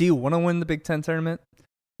like. Do you want to win the Big Ten tournament?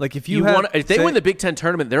 Like if you if they win the Big Ten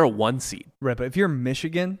tournament, they're a 1 seed. Right, but if you're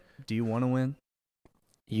Michigan, do you want to win?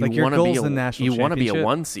 You like your want goal's to be the national You want to be a championship?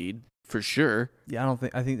 1 seed for sure. Yeah,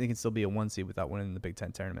 I think they can still be a 1 seed without winning the Big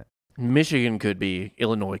Ten tournament. Michigan could be.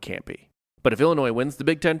 Illinois can't be. But if Illinois wins the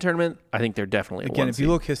Big Ten tournament, I think they're definitely a 1 seed. Again, if you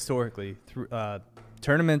look historically through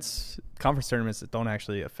tournaments, conference tournaments that don't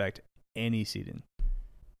actually affect any seeding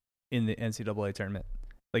in the NCAA tournament,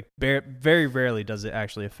 like very rarely does it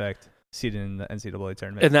actually affect seeding in the NCAA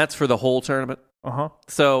tournament. And that's for the whole tournament.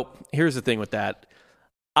 So here's the thing with that.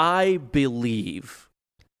 I believe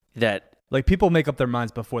that like people make up their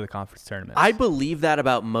minds before the conference tournament. I believe that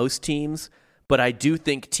about most teams, but I do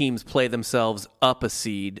think teams play themselves up a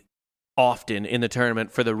seed often in the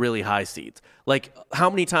tournament for the really high seeds. Like, how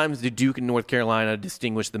many times did Duke and North Carolina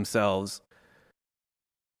distinguish themselves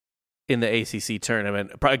in the ACC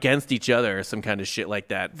tournament against each other or some kind of shit like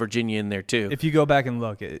that? Virginia in there too. If you go back and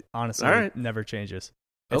look, it honestly never changes.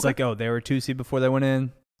 It's like, oh, they were 2 seed before they went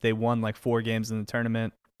in. They won like 4 games in the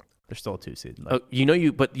tournament. They're still a 2 seed. Like,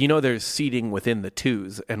 there's seeding within the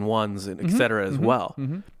 2s and 1s and et cetera as well.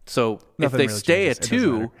 Mm-hmm. So Nothing if they really stay changes. at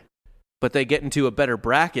 2, but they get into a better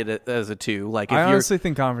bracket as a 2, like if I honestly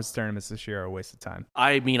think conference tournaments this year are a waste of time.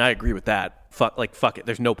 I mean, I agree with that. Fuck it.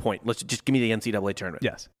 There's no point. Let's just give me the NCAA tournament.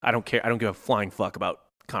 Yes. I don't care. I don't give a flying fuck about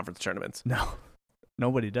conference tournaments. No,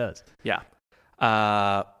 nobody does. Yeah.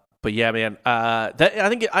 But yeah, man.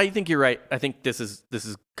 I think you're right. I think this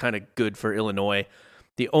is kind of good for Illinois.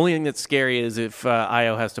 The only thing that's scary is if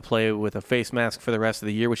Io has to play with a face mask for the rest of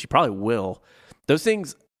the year, which he probably will. Those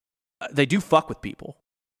things, they do fuck with people.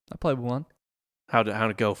 I played with one. How'd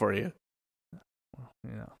it go for you?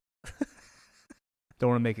 You know, don't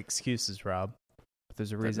want to make excuses, Rob. But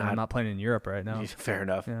there's a reason I'm not playing in Europe right now. Fair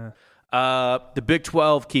enough. Yeah. The Big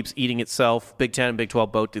 12 keeps eating itself. Big 10 and Big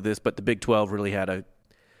 12 both do this, but the Big 12 really had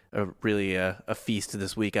a feast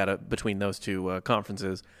this week between those two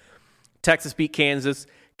conferences. Texas beat Kansas.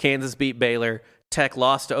 Kansas beat Baylor. Tech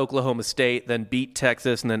lost to Oklahoma State, then beat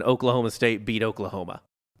Texas, and then Oklahoma State beat Oklahoma.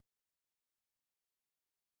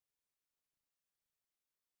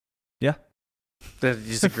 Yeah.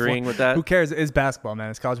 Disagreeing with that? Who cares? It's basketball,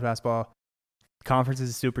 man. It's college basketball. Conference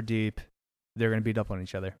is super deep. They're going to beat up on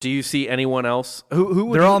each other. Do you see anyone else? Who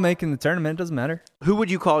would They're all making the tournament. It doesn't matter. Who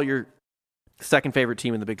would you call your second favorite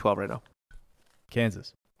team in the Big 12 right now?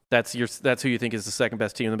 Kansas. That's who you think is the second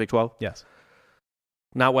best team in the Big 12? Yes.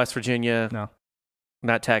 Not West Virginia. No.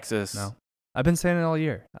 Not Texas. No. I've been saying it all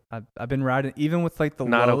year. I've been riding even with like the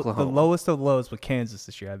lowest of lows with Kansas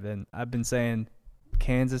this year. I've been saying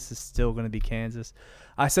Kansas is still going to be Kansas.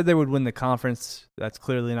 I said they would win the conference. That's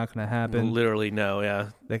clearly not going to happen. Literally no, yeah.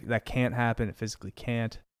 That can't happen. It physically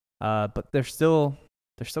can't. But they're still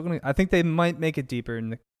going to. I think they might make it deeper in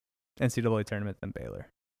the NCAA tournament than Baylor.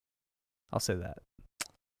 I'll say that.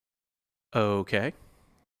 Okay.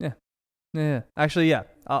 Yeah. Actually, yeah.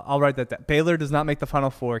 I'll write that down. Baylor does not make the Final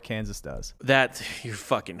Four. Kansas does. You're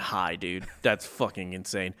fucking high, dude. That's fucking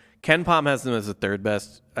insane. Ken Pom has them as the third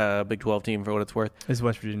best Big 12 team for what it's worth. Is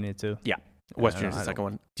West Virginia too? Yeah. West Virginia's the second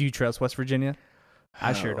one. Do you trust West Virginia?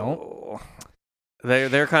 I sure don't.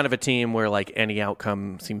 They're kind of a team where like any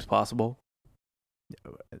outcome seems possible.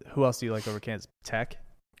 Who else do you like over Kansas? Tech?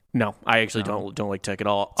 No, I actually don't like Tech at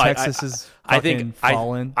all. Texas is fucking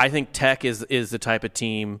fallen. I think Tech is the type of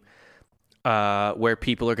team where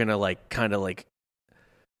people are gonna like kind of like,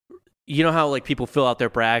 you know how like people fill out their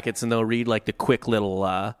brackets and they'll read like the quick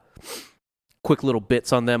little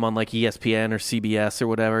bits on them on like ESPN or CBS or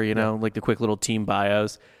whatever, you know, like the quick little team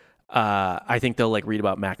bios. I think they'll like read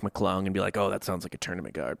about Mac McClung and be like, oh, that sounds like a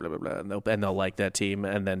tournament guard, blah blah blah, and they'll like that team,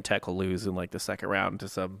 and then Tech will lose in like the second round to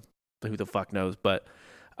some who the fuck knows, but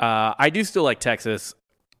I do still like Texas.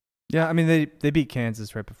 Yeah, I mean they beat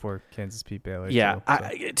Kansas right before Kansas beat Baylor. Yeah, too,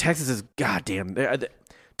 so. Texas is goddamn.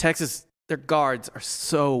 Texas, their guards are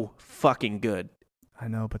so fucking good. I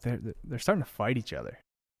know, but they're starting to fight each other.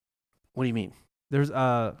 What do you mean? There's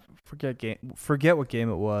forget what game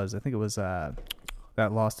it was. I think it was that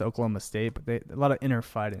that lost to Oklahoma State, but a lot of inner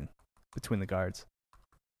fighting between the guards,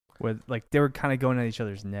 where like they were kind of going at each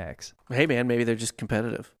other's necks. Hey, man, maybe they're just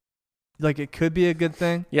competitive. Like it could be a good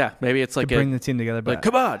thing. Yeah, maybe it's like to bring the team together, but like,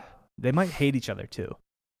 come on. They might hate each other too,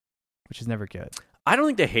 which is never good. I don't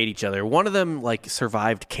think they hate each other. One of them like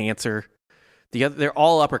survived cancer. The other, they're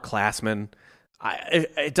all upperclassmen.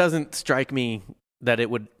 It doesn't strike me that it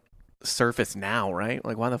would surface now, right?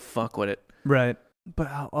 Like, why the fuck would it? Right.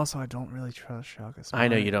 But also, I don't really trust Shaka Smart. I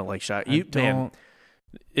know you don't like Shaka. Man,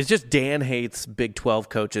 it's just Dan hates Big 12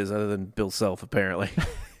 coaches other than Bill Self, apparently.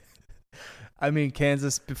 I mean,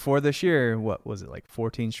 Kansas before this year, what was it, like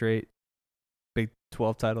 14 straight Big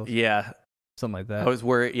 12 titles? Yeah. Something like that. I was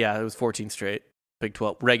worried. Yeah, it was 14 straight Big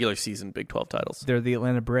 12, regular season Big 12 titles. They're the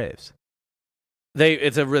Atlanta Braves.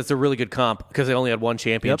 It's a really good comp because they only had one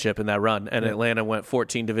championship in that run, and Atlanta went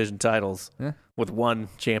 14 division titles with one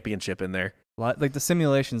championship in there. Like the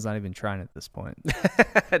simulation's not even trying at this point.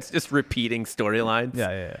 It's just repeating storylines.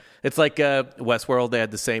 Yeah. It's like Westworld. They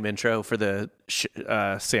had the same intro for the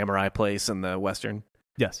samurai place and the Western.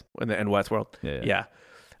 Yes. And Westworld. Yeah.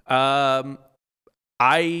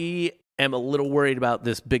 I am a little worried about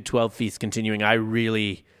this Big 12 feast continuing. I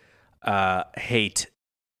really hate.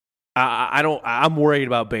 I'm worried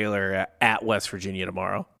about Baylor at West Virginia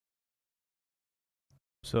tomorrow.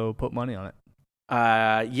 So put money on it.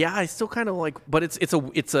 Yeah, I still kind of like, but it's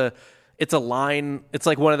a line. It's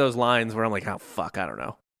like one of those lines where I'm like, oh fuck, I don't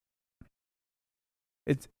know.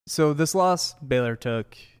 So this loss Baylor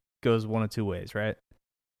took goes one of two ways, right?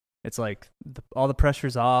 It's like all the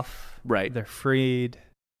pressure's off. Right. They're freed.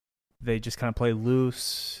 They just kind of play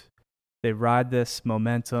loose. They ride this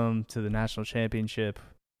momentum to the national championship,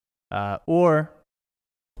 or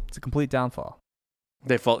it's a complete downfall.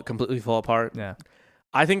 They completely fall apart. Yeah.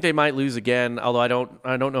 I think they might lose again, although I don't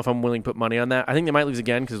know if I'm willing to put money on that. I think they might lose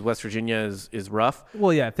again because West Virginia is rough.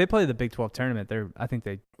 Well, yeah, if they play the Big 12 tournament, I think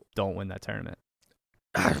they don't win that tournament.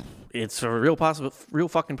 It's a real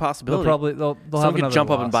fucking possibility. They'll Someone have could another jump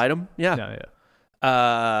loss. up and bite them. Yeah.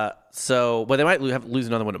 But they might lose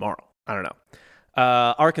another one tomorrow. I don't know.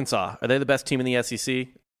 Arkansas, are they the best team in the SEC?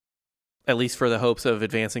 At least for the hopes of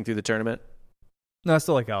advancing through the tournament. No, I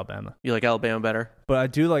still like Alabama. You like Alabama better? But I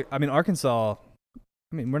do like. I mean, Arkansas.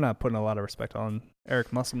 I mean, we're not putting a lot of respect on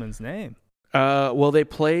Eric Musselman's name. Well, they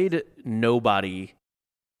played nobody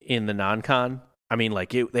in the non-con. I mean,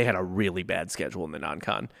 they had a really bad schedule in the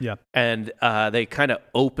non-con. Yeah. And they kind of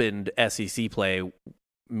opened SEC play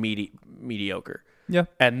mediocre. Yeah.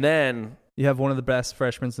 And then you have one of the best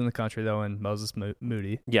freshmen in the country, though, in Moses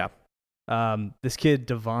Moody. Yeah. This kid,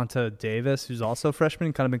 Devonta Davis, who's also a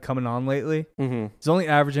freshman, kind of been coming on lately. Mm-hmm. He's only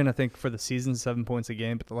averaging, I think, for the season 7 points a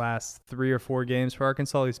game, but the last 3 or 4 games for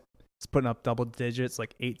Arkansas, he's putting up double digits,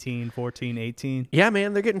 like 18, 14, 18. Yeah,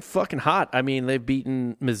 man, they're getting fucking hot. I mean, they've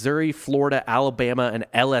beaten Missouri, Florida, Alabama, and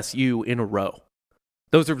LSU in a row.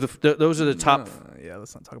 Those are the top. Yeah,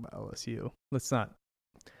 let's not talk about LSU. Let's not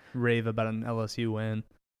rave about an LSU win.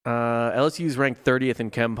 LSU's ranked 30th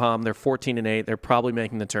in KenPom. They're 14-8. They're probably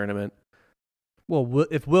making the tournament. Well,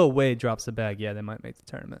 if Will Wade drops the bag, yeah, they might make the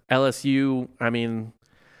tournament. LSU, I mean,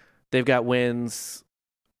 they've got wins.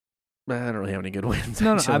 I don't really have any good wins.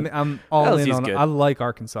 No, I'm all LSU's in on. good. I like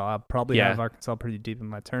Arkansas. I probably have Arkansas pretty deep in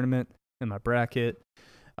my tournament, in my bracket.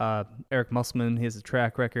 Eric Musselman, he has a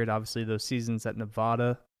track record. Obviously, those seasons at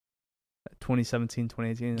Nevada, 2017,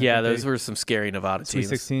 2018. Yeah, those were some scary Nevada teams.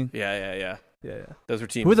 2016. Yeah. Those were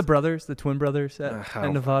teams. Who are the brothers? The twin brothers at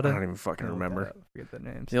Nevada? I don't even fucking remember. I forget their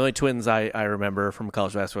names. The only twins I remember from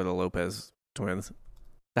college basketball are the Lopez twins.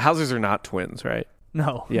 The Hausers are not twins, right?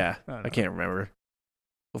 No. Yeah, I can't remember.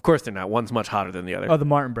 Of course they're not. One's much hotter than the other. Oh, the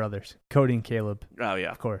Martin brothers, Cody and Caleb. Oh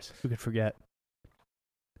yeah, of course. Who could forget?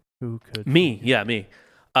 Me? Yeah, me.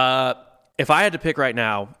 If I had to pick right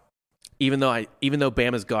now, even though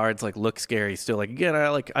Bama's guards look scary, still again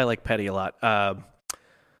I like Petty a lot.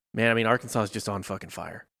 Man, I mean Arkansas is just on fucking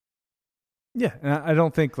fire. Yeah, and I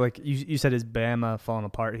don't think you said is Bama falling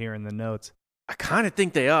apart here in the notes. I kind of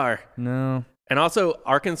think they are. No. And also,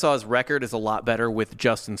 Arkansas's record is a lot better with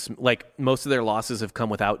Justin Smith. Most of their losses have come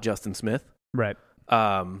without Justin Smith. Right.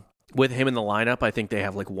 With him in the lineup, I think they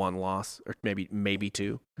have one loss or maybe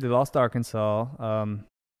 2. They lost to Arkansas,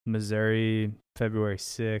 Missouri, February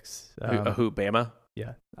 6th. Who, Bama?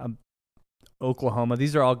 Yeah. Oklahoma.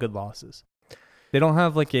 These are all good losses. They don't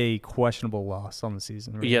have a questionable loss on the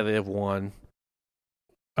season. Right? Yeah, they have 1.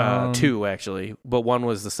 2, actually. But one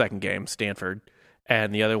was the second game, Stanford.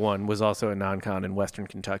 And the other one was also a non-con in Western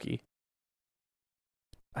Kentucky.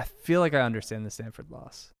 I feel like I understand the Stanford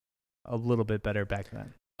loss a little bit better back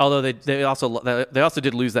then. Although they also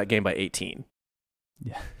did lose that game by 18.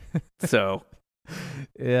 Yeah. So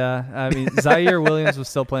Yeah, I mean, Zaire Williams was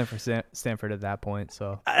still playing for Stanford at that point,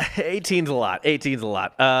 so 18's a lot. 18's a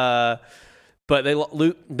lot. But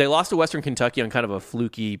they lost to Western Kentucky on kind of a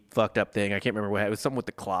fluky, fucked up thing. I can't remember what it was. Something with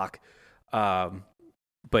the clock.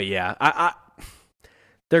 But yeah,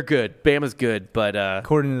 they're good. Bama's good, but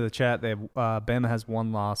according to the chat, Bama has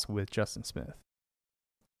one loss with Justin Smith.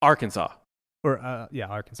 Arkansas. Or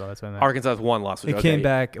Arkansas. That's what I meant. Arkansas has one loss. It came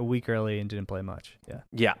back a week early and didn't play much.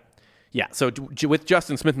 Yeah. So with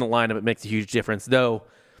Justin Smith in the lineup, it makes a huge difference. Though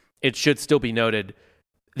it should still be noted,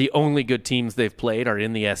 the only good teams they've played are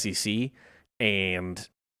in the SEC, and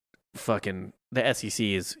fucking the SEC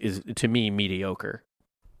is to me mediocre,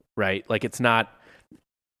 right? Like it's not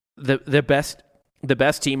the best. The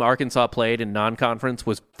best team Arkansas played in non-conference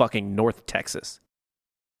was fucking North Texas.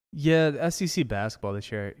 Yeah, the SEC basketball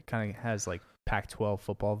this year kind of has like Pac-12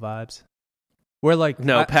 football vibes. We're like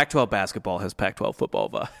Pac-12 basketball has Pac-12 football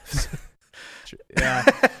vibes.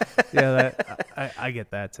 I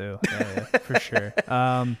get that too. Yeah, for sure.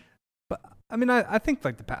 But I mean, I think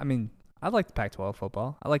like I like the Pac-12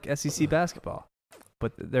 football. I like SEC basketball,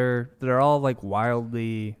 but they're all like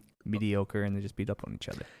wildly mediocre and they just beat up on each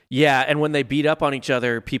other. Yeah, and when they beat up on each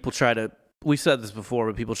other, people try to. We said this before,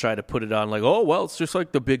 but people try to put it on like, oh, well, it's just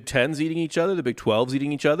like the Big Ten's eating each other, the Big 12's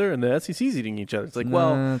eating each other, and the SEC's eating each other. It's like,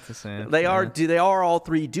 well, it's the same. They are all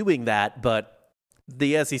three doing that, but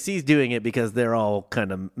the SEC's doing it because they're all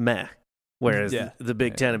kind of meh, whereas the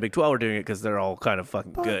Big 10 and Big 12 are doing it because they're all kind of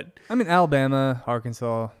fucking good. I mean, Alabama,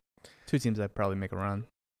 Arkansas, two teams that probably make a run.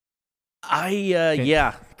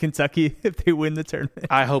 Kentucky, if they win the tournament.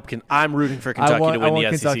 I'm rooting for Kentucky to win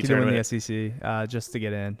the SEC tournament. To win the SEC, just to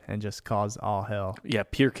get in and just cause all hell. Yeah,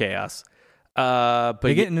 pure chaos. But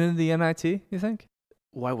they getting into the NIT, you think?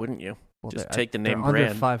 Why wouldn't you? Well, just take the name brand. brand.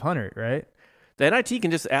 Under 500, right? The NIT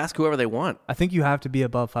can just ask whoever they want. I think you have to be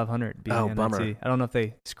above 500 to be in NIT. Bummer. I don't know if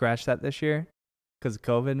they scratched that this year because of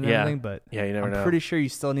COVID and everything, but you never know. I'm pretty sure you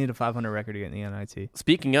still need a 500 record to get in the NIT.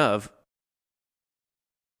 Speaking of,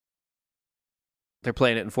 they're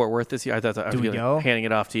playing it in Fort Worth this year. I thought I was handing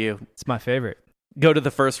it off to you. It's my favorite. Go to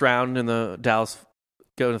the first round in the Dallas.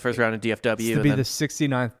 Go to the first round in DFW. It's to be the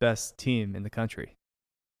 69th best team in the country.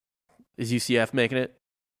 Is UCF making it?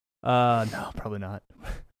 No, probably not.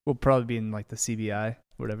 We'll probably be in like the CBI,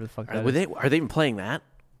 whatever the fuck that is. Are they even playing that?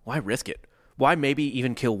 Why risk it? Why maybe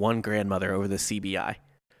even kill one grandmother over the CBI?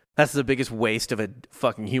 That's the biggest waste of a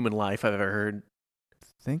fucking human life I've ever heard.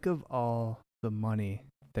 Think of all the money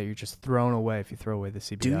that you're just throwing away if you throw away the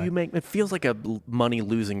CBI. It feels like a money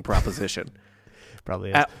losing proposition.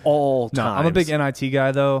 Probably is. At all times. No, I'm a big NIT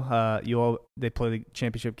guy though. They play the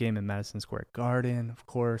championship game in Madison Square Garden, of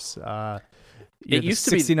course. It used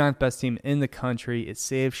to be 69th best team in the country. It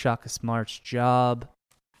saved Shaka Smart's job.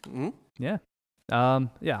 Mm-hmm. Yeah. I'm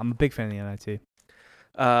a big fan of the NIT.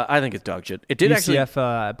 I think it's dog shit. It did UCF,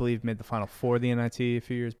 I believe, made the Final Four of the NIT a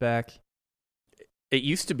few years back. It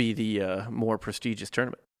used to be the more prestigious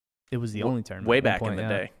tournament. It was the only tournament. Way back in the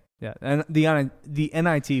day. Yeah, and the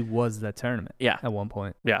NIT was that tournament. Yeah. At one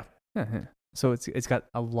point. Yeah. So it's got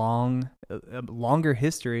a longer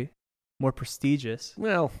history, more prestigious.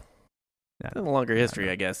 Well, a longer history,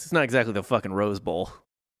 I guess. It's not exactly the fucking Rose Bowl.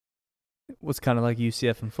 It was kind of like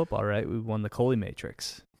UCF in football, right? We won the Coley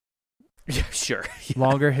Matrix. Yeah, sure.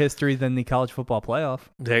 Longer history than the college football playoff.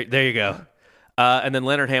 There you go. And then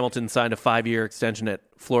Leonard Hamilton signed a 5-year extension at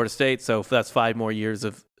Florida State, so that's 5 more years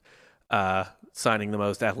of signing the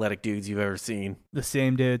most athletic dudes you've ever seen. The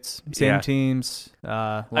same dudes, same teams.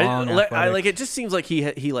 I like it. Just seems like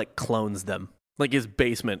he like clones them. Like his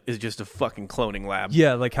basement is just a fucking cloning lab.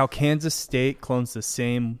 Yeah, like how Kansas State clones the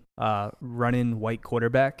same running white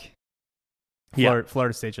quarterback.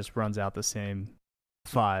 Florida State just runs out the same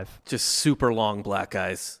 5. Just super long black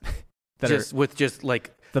guys. With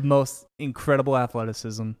like the most incredible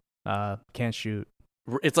athleticism. Can't shoot.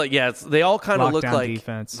 It's like they all kind of look like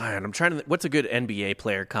defense. Man, I'm trying to. What's a good NBA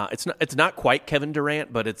player? It's not quite Kevin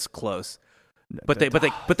Durant, but it's close. But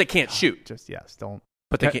they can't shoot. Don't.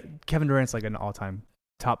 But they can't. Kevin Durant's like an all-time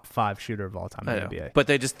top 5 shooter of all time in the NBA. But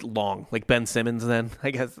they just long, like Ben Simmons. Then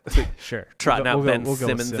I guess sure trotting out Ben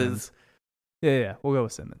Simmons. Yeah, we'll go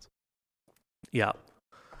with Simmons. Yeah.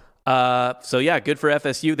 So yeah, good for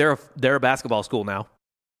FSU. They're a basketball school now.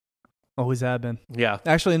 Always have been. Yeah.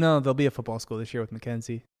 Actually, no, they'll be a football school this year with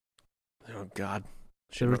Mackenzie. Oh God.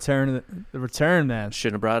 The return, man.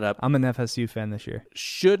 Shouldn't have brought it up. I'm an FSU fan this year.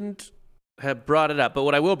 Shouldn't have brought it up. But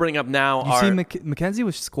what I will bring up now Mackenzie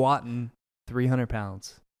was squatting 300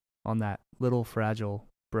 pounds on that little fragile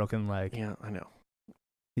broken leg. Yeah, I know.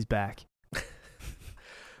 He's back.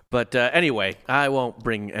 But anyway, I won't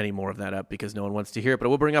bring any more of that up because no one wants to hear it. But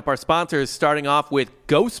we'll bring up our sponsors, starting off with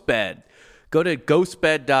GhostBed. Go to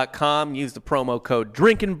ghostbed.com. Use the promo code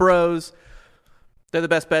Drinkin' Bros. They're the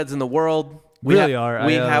best beds in the world. We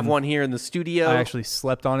have one here in the studio. I actually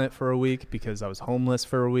slept on it for a week because I was homeless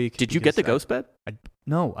for a week. Did you get the ghost bed?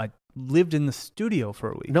 No, I lived in the studio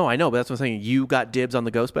for a week. No, I know, but that's what I'm saying. You got dibs on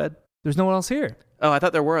the ghost bed? There's no one else here. Oh, I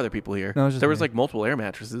thought there were other people here. No, there was like multiple air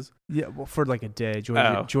mattresses. Yeah, well, for like a day.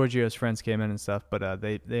 Giorgio's friends came in and stuff, but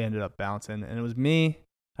they ended up bouncing. And it was me.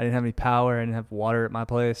 I didn't have any power. I didn't have water at my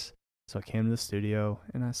place. So I came to the studio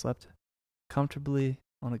and I slept comfortably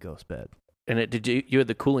on a ghost bed. And you had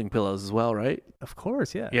the cooling pillows as well, right? Of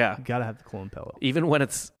course, yeah. Yeah. You got to have the cooling pillow. Even when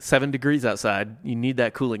it's 7 degrees outside, you need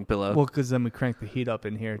that cooling pillow. Well, because then we crank the heat up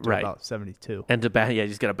in here to about 72. And you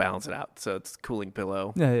just got to balance it out. So it's cooling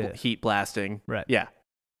pillow, heat blasting. Right. Yeah.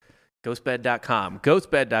 Ghostbed.com.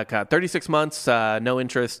 Ghostbed.com. 36 months, no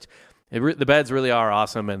interest. The beds really are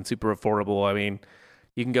awesome and super affordable. I mean,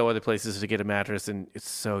 you can go other places to get a mattress, and it's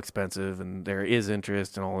so expensive, and there is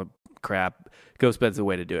interest and all the crap. GhostBed's the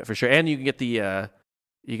way to do it for sure. And you can get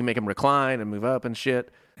you can make them recline and move up and shit.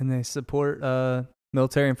 And they support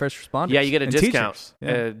military and first responders. Yeah, you get a discount. Yeah.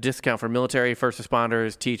 A discount for military, first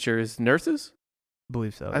responders, teachers, nurses. I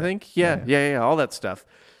believe so. I think. Yeah, all that stuff.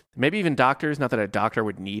 Maybe even doctors. Not that a doctor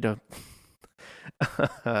would need a.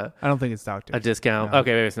 I don't think it's doctors. A discount. No.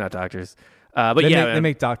 Okay, maybe it's not doctors. But they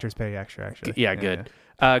make doctors pay extra. Actually. Yeah, good.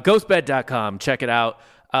 Ghostbed.com. Check it out.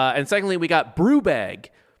 And secondly, we got Brewbag.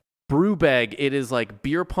 Brewbag. It is like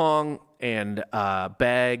beer pong and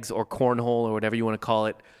bags or cornhole or whatever you want to call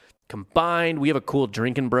it combined. We have a cool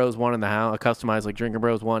Drinkin' Bros one in the house, a customized like Drinkin'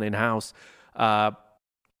 Bros one in house. Go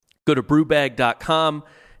to brewbag.com.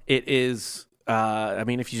 It is.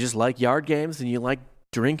 If you just like yard games and you like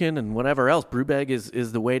drinking and whatever else, Brewbag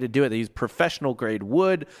is the way to do it. They use professional grade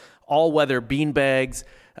wood, all weather bean bags.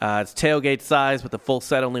 It's tailgate size, but the full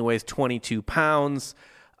set only weighs 22 pounds.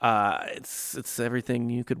 It's everything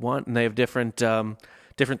you could want, and they have different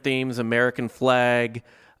themes: American flag,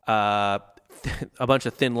 a bunch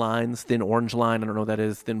of thin lines, thin orange line. I don't know what that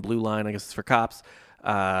is. Thin blue line. I guess it's for cops.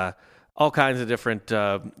 All kinds of different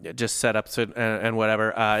just setups and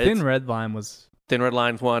whatever. Thin red line was. Thin Red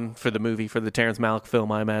Line's one for the movie, for the Terrence Malick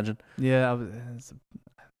film, I imagine. Yeah,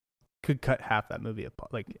 could cut half that movie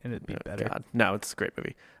apart, and it'd be better. God. No, it's a great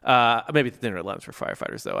movie. Maybe the Thin Red Line's for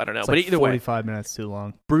firefighters, though. I don't know. It's but like either 45 minutes too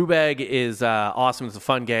long. Brewbag is awesome. It's a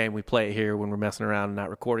fun game. We play it here when we're messing around and not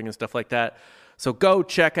recording and stuff like that. So go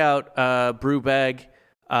check out Brewbag.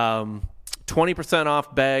 20%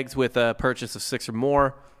 off bags with a purchase of 6 or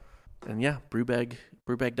more. And yeah,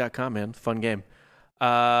 brewbag.com, man. Fun game.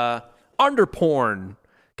 Underporn.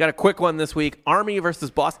 Got a quick one this week. Army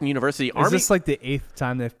versus Boston University. Is this like the 8th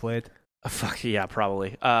time they've played? Fuck yeah,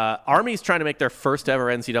 probably. Army's trying to make their first ever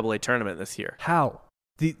NCAA tournament this year. How?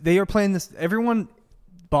 They are playing this. Everyone,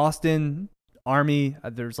 Boston, Army,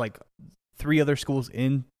 there's like 3 other schools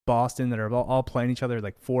in Boston that are all playing each other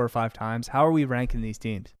like 4 or 5 times. How are we ranking these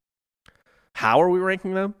teams? How are we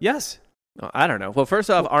ranking them? Yes. I don't know. Well,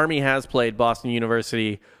 first off, Army has played Boston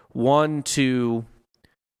University 1, 2,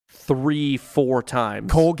 3, 4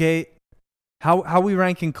 times. Colgate. How are we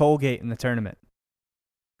ranking Colgate in the tournament?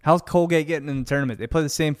 How's Colgate getting in the tournament? They play the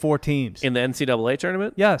same 4 teams. In the NCAA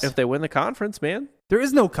tournament? Yes. If they win the conference, man. There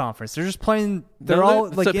is no conference. They're just playing. They're all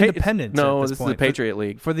like independent. No, this is the Patriot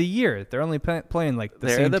League. For the year. They're only playing like the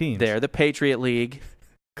same teams. They're the Patriot League.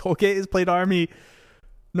 Colgate has played Army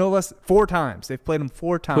no less 4 times. They've played them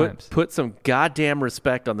 4 times. Put some goddamn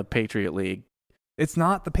respect on the Patriot League. It's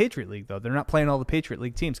not the Patriot League, though. They're not playing all the Patriot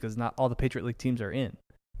League teams because not all the Patriot League teams are in.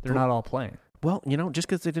 They're not all playing. Well, just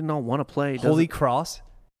because they didn't all want to play. Holy Cross?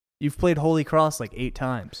 You've played Holy Cross like 8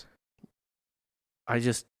 times.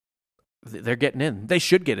 They're getting in. They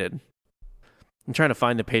should get in. I'm trying to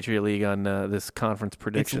find the Patriot League on this conference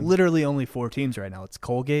prediction. It's literally only 4 teams right now. It's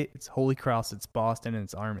Colgate, it's Holy Cross, it's Boston, and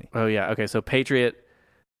it's Army. Oh, yeah. Okay, so Patriot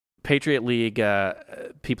League,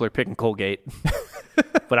 people are picking Colgate.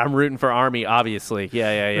 But I'm rooting for Army, obviously.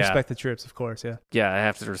 Yeah. Respect the troops, of course, yeah. Yeah, I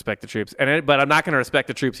have to respect the troops. But I'm not going to respect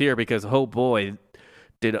the troops here because, oh boy,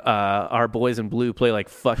 did our boys in blue play like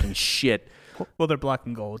fucking shit. Well, they're black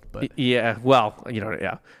and gold, but... Yeah, well,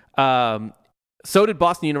 yeah. So did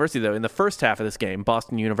Boston University, though. In the first half of this game,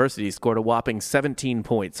 Boston University scored a whopping 17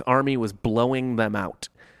 points. Army was blowing them out.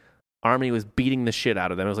 Army was beating the shit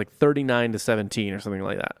out of them. It was like 39-17 or something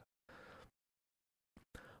like that.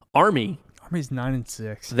 Army's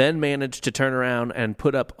 9-6. Then managed to turn around and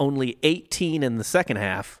put up only 18 in the second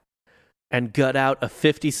half and gut out a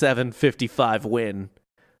 57-55 win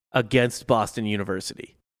against Boston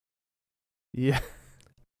University. Yeah.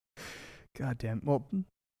 God damn. Well,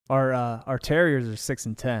 our Terriers are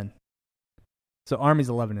 6-10. So Army's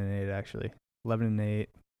 11-8 actually. 11-8.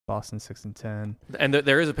 Boston 6-10. And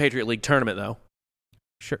there is a Patriot League tournament though.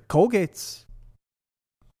 Sure. Colgate's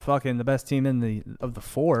fucking the best team of the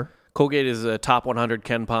 4. Colgate is a top 100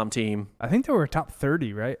 Ken Palm team. I think they were top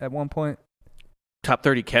 30, right? At one point. Top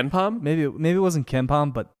 30 Ken Palm? Maybe it wasn't Ken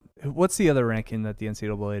Palm, but what's the other ranking that the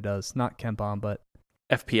NCAA does? Not Ken Palm, but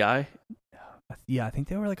FPI? Yeah, I think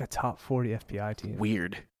they were like a top 40 FPI team.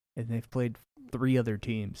 Weird. And they've played 3 other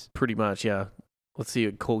teams. Pretty much, yeah. Let's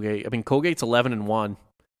see Colgate. I mean, Colgate's 11-1.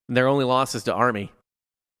 And their only loss is to Army.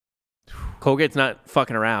 Colgate's not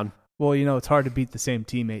fucking around. Well, it's hard to beat the same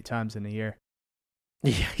team 8 times in a year.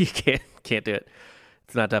 Yeah, you can't do it.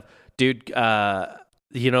 It's not tough. Dude, at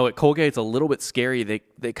Colgate's a little bit scary.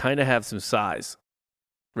 They kind of have some size,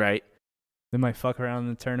 right? They might fuck around in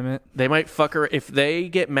the tournament. They might fuck her if they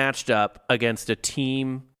get matched up against a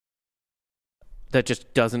team that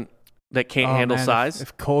just can't handle size.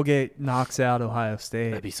 If Colgate knocks out Ohio State,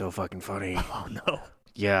 That'd be so fucking funny. Oh no.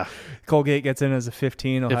 Yeah. Colgate gets in as a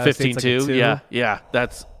 15. Ohio 15-2. State's like a 2. Yeah.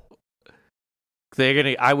 That's they're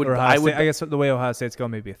gonna. I would. I guess the way Ohio State's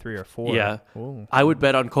going, maybe a 3 or 4. Yeah. Ooh. I would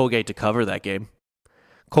bet on Colgate to cover that game.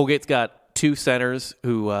 Colgate's got 2 centers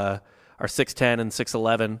who are 6'10" and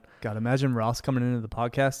 6'11". God, imagine Ross coming into the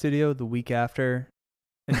podcast studio the week after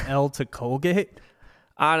an L to Colgate.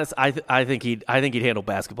 Honest, I think he'd handle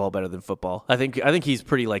basketball better than football. I think he's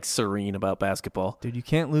pretty like serene about basketball. Dude, you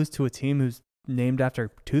can't lose to a team who's named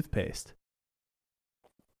after toothpaste.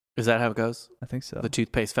 Is that how it goes? I think so. The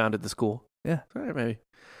toothpaste founded the school. Yeah, all right, maybe.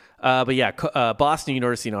 But yeah, Boston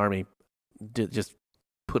University and Army did just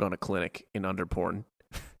put on a clinic in underporn.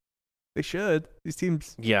 They should. These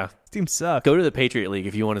teams suck. Go to the Patriot League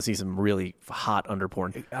if you want to see some really hot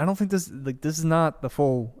underporn. I don't think this is not the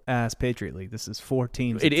full ass Patriot League. This is 4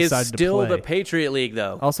 teams. It is still the Patriot League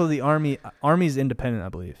though. Also, the Army's independent, I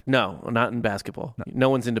believe. No, not in basketball. No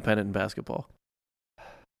one's independent in basketball.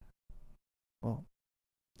 Well,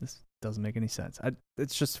 this doesn't make any sense.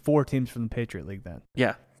 It's just 4 teams from the Patriot League then.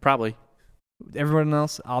 Yeah, probably. Everyone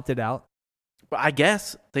else opted out. Well, I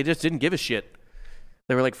guess they just didn't give a shit.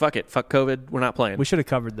 They were like, "Fuck it, fuck COVID, we're not playing." We should have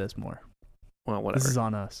covered this more. Well, whatever. This is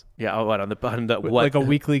on us. Yeah. Oh, what on the what? Like a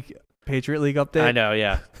weekly Patriot League update. I know.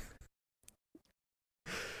 Yeah.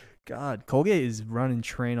 God, Colgate is running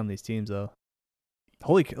train on these teams though.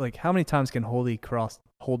 How many times can Holy Cross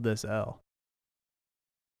hold this L?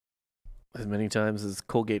 As many times as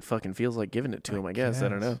Colgate fucking feels like giving it to him, I guess. I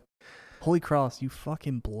don't know. Holy Cross, you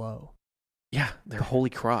fucking blow. Yeah, they're Holy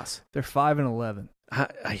Cross. They're 5-11.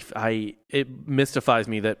 It mystifies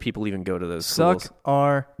me that people even go to those schools. Suck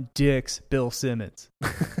our dicks, Bill Simmons.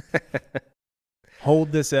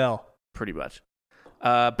 Hold this L. Pretty much.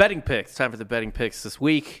 Betting picks. Time for the betting picks this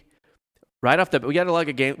week. Right off the bat, we got a lot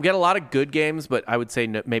of games. We got a lot of good games, but I would say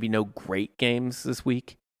maybe no great games this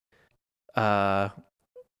week. Or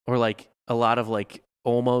like a lot of like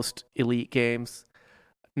almost elite games.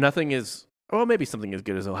 Nothing is. Well, maybe something as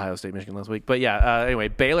good as Ohio State, Michigan last week. But yeah, anyway,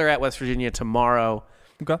 Baylor at West Virginia tomorrow.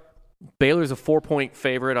 Okay. Baylor's a 4-point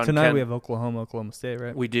favorite on tonight. We have Oklahoma State,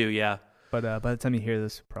 right? We do, yeah. But by the time you hear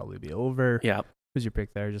this, it'll probably be over. Yeah. Who's your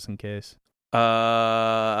pick there, just in case?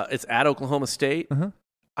 It's at Oklahoma State.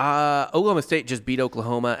 Oklahoma State just beat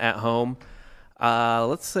Oklahoma at home.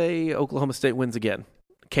 Let's say Oklahoma State wins again.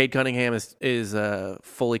 Cade Cunningham is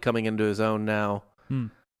fully coming into his own now.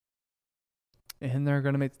 And they're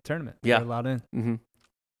going to make the tournament. Yeah. They're allowed in. Mm-hmm.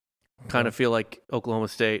 Kind of feel like Oklahoma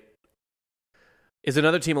State is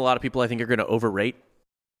another team a lot of people I think are going to overrate.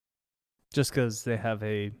 Just because they have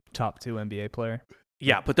a top 2 NBA player?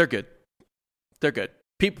 Yeah, but they're good. They're good.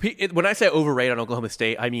 When I say overrate on Oklahoma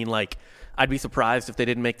State, I mean like I'd be surprised if they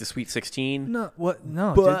didn't make the Sweet 16. No, what?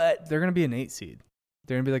 No, but they're going to be an 8 seed.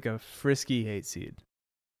 They're going to be like a frisky 8 seed.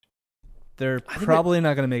 They're probably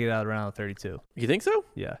not going to make it out of round 32. You think so?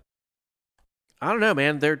 Yeah. I don't know,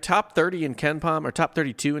 man. They're top 30 in Ken Palm or top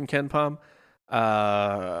 32 in Ken Palm.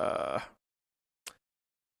 Let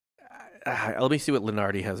me see what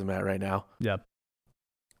Lenardi has them at right now. Yeah.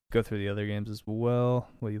 Go through the other games as well.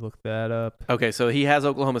 Will you look that up? Okay, so he has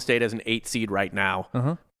Oklahoma State as an 8 seed right now.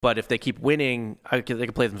 Uh-huh. But if they keep winning, they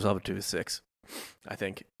can play themselves up to a 6, I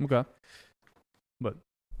think. Okay. But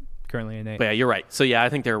currently an 8. But yeah, you're right. So yeah, I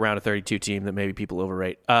think they're around a 32 team that maybe people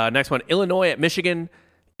overrate. Next one, Illinois at Michigan.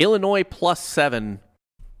 Illinois +7.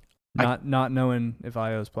 Not knowing if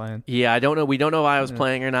Io's playing. Yeah, I don't know. We don't know if Io's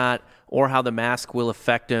playing or not, or how the mask will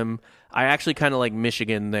affect him. I actually kind of like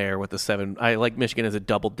Michigan there with the 7. I like Michigan as a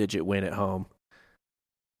double-digit win at home.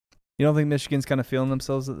 You don't think Michigan's kind of feeling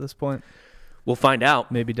themselves at this point? We'll find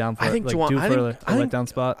out. Maybe down for I think like Juwan- due I for think- a letdown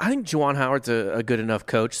spot. I think Juwan Howard's a good enough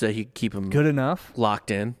coach that he can keep him Good enough.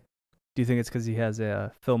 locked in. Do you think it's because he has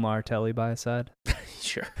a Phil Martelli by his side?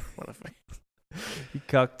 Sure. What if He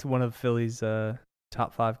cucked one of Philly's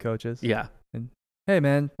top 5 coaches. yeah. Hey,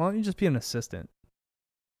 man, why don't you just be an assistant?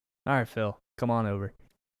 All right, Phil, come on over.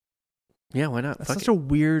 Yeah, why not? That's Fuck such it. a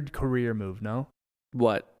weird career move, no?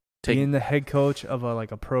 What? Being the head coach of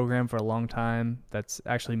a program for a long time that's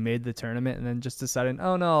actually made the tournament, and then just deciding,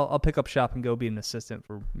 oh no, I'll pick up shop and go be an assistant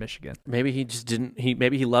for Michigan. Maybe he just didn't.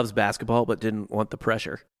 Maybe he loves basketball but didn't want the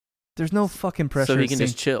pressure, There's no fucking pressure. so he at can St.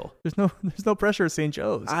 just chill. There's no pressure at St.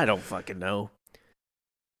 Joe's. I don't fucking know.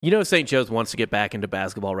 You know, St. Joe's wants to get back into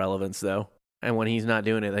basketball relevance though, and when he's not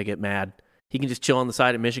doing it, they get mad. He can just chill on the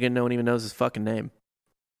side of Michigan. No one even knows his fucking name.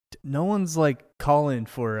 No one's like calling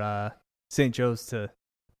for St. Joe's to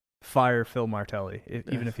fire Phil Martelli,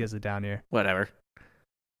 even if he has a down year. Whatever.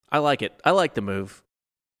 I like it. I like the move.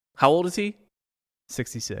 How old is he?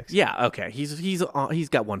 66. Yeah. Okay. He's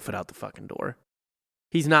got one foot out the fucking door.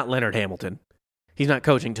 He's not Leonard Hamilton. He's not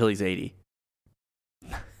coaching till he's 80.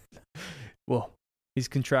 Well, he's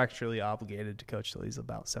contractually obligated to coach till he's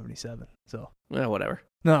about 77. So, Whatever.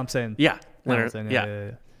 no, I'm saying. Yeah. No, I'm Leonard. saying,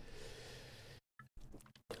 Yeah.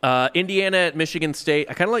 Indiana at Michigan State.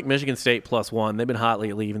 I kind of like Michigan State +1. They've been hot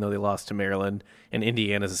lately, even though they lost to Maryland. And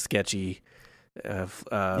Indiana's a sketchy. Yeah,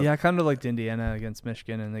 I kind of liked Indiana against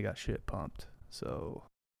Michigan, and they got shit pumped. So,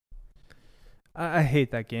 I hate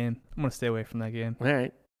that game. I'm going to stay away from that game. All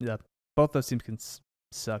right. Yeah, both those teams can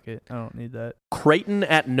suck it. I don't need that. Creighton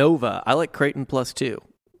at Nova. I like Creighton +2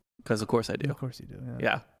 because, of course, I do. Of course you do.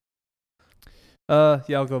 Yeah.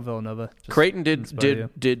 Yeah, I'll go Villanova. Just Creighton inspire you.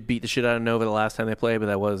 did beat the shit out of Nova the last time they played, but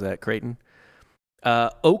that was at Creighton.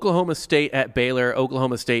 Oklahoma State at Baylor.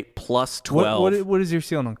 Oklahoma State +12. What is your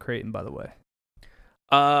ceiling on Creighton, by the way?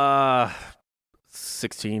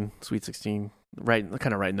 16, Sweet 16, right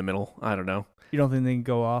in the middle. I don't know. You don't think they can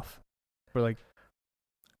go off for like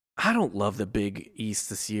I don't love the Big East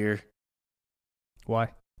this year. why?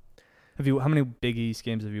 How many Big East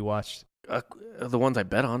games have you watched? The ones I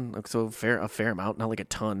bet on, like, so a fair amount, not like a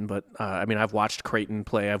ton, but I mean, I've watched Creighton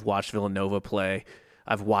play, I've watched Villanova play,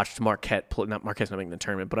 I've watched Marquette play. Not Marquette's not making the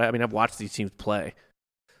tournament, but I mean, I've watched these teams play.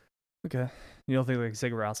 Okay, you don't think like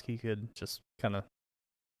Zagorowski could just kind of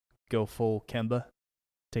go full Kemba,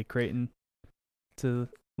 take Creighton to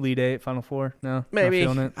Elite Eight, Final Four? No, Maybe.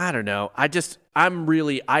 not feeling it? I don't know.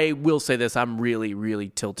 I will say this, I'm really, really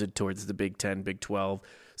tilted towards the Big 10, Big 12.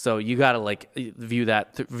 So you got to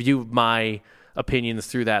view my opinions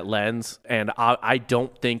through that lens. And I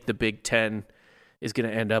don't think the Big 10 is going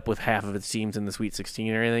to end up with half of its teams in the Sweet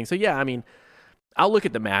 16 or anything. So yeah, I mean, I'll look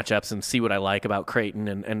at the matchups and see what I like about Creighton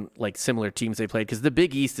and like similar teams they played. Because the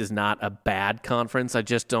Big East is not a bad conference. I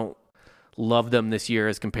just don't love them this year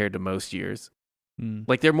as compared to most years.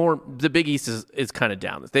 Like the Big East is kind of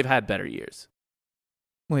down. They've had better years.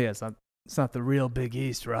 Well, yeah, it's not the real Big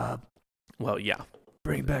East, Rob. Well, yeah.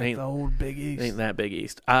 Bring back the old Big East. Ain't that Big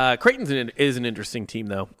East. Creighton is an interesting team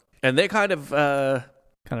though, and they kind of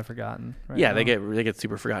forgotten. Right yeah, now. they get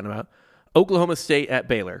super forgotten about. Oklahoma State at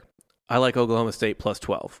Baylor. I like Oklahoma State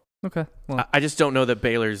 +12. Okay, well, I just don't know that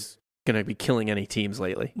Baylor's going to be killing any teams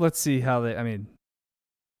lately. let's see how they. I mean,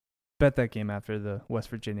 bet that game after the West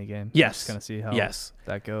Virginia game. Yes. Just kind of see how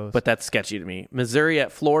that goes. But that's sketchy to me. Missouri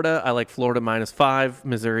at Florida. I like Florida -5.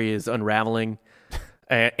 Missouri is unraveling.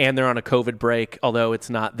 And they're on a COVID break, although it's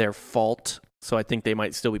not their fault. So I think they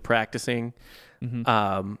might still be practicing.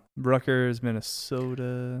 Mm-hmm. Rutgers,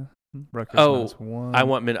 Minnesota. Rutgers -1. I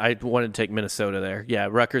wanted to take Minnesota there. Yeah,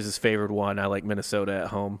 Rutgers is favored 1. I like Minnesota at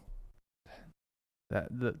home.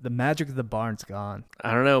 The magic of the barn's gone.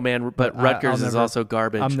 I don't know, man, but Rutgers is also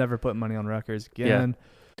garbage. I'm never putting money on Rutgers again.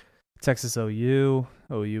 Yeah. Texas OU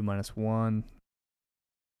 -1.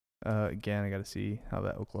 Again, I got to see how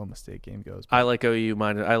that Oklahoma State game goes. I like OU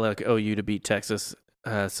I like OU to beat Texas.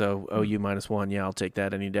 So OU -1. Yeah, I'll take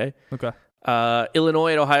that any day. Okay.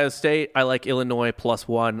 Illinois at Ohio State. I like Illinois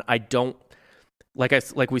 +1. I don't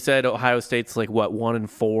like we said. Ohio State's like what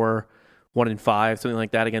 1-4, 1-5, something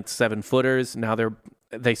like that against 7-footers. Now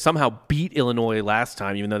they somehow beat Illinois last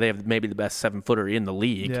time, even though they have maybe the best 7-footer in the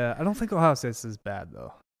league. Yeah, I don't think Ohio State's is bad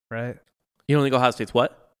though, right? You don't think Ohio State's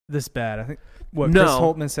what? This bad? I think Chris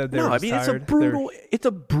Holtman said they were tired. It's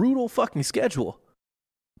a brutal fucking schedule.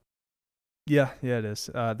 Yeah, it is.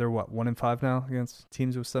 They're what 1-5 now against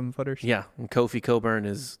teams with 7-footers. Yeah, and Kofi Cockburn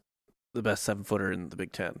is the best 7-footer in the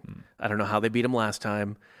Big Ten. I don't know how they beat him last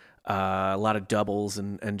time. A lot of doubles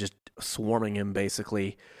and just swarming him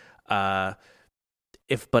basically.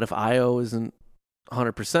 If Io isn't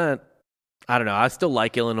 100%, I don't know. I still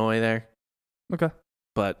like Illinois there. Okay.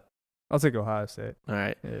 But I'll take Ohio State. all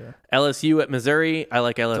right. Yeah. LSU at Missouri. I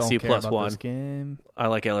like LSU Don't care plus about 1. this game. I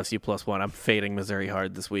like LSU plus 1. I'm fading Missouri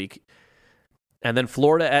hard this week. And then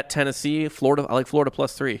Florida at Tennessee. I like Florida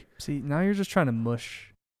plus 3. See, now you're just trying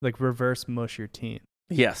to reverse mush your team.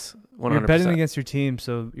 Yes, 100%. You're betting against your team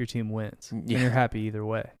so your team wins. Yeah. And you're happy either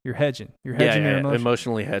way. You're hedging. You're hedging your emotions.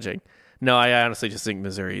 Emotionally hedging. No, I honestly just think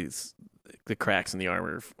Missouri's the cracks in the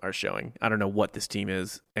armor are showing. I don't know what this team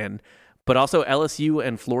is, but also LSU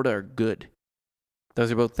and Florida are good.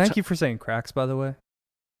 Those are both. Thank you for saying cracks, by the way,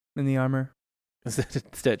 in the armor. Is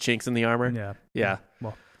that chinks in the armor? Yeah.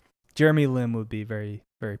 Well, Jeremy Lin would be very,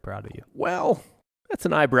 very proud of you. Well, that's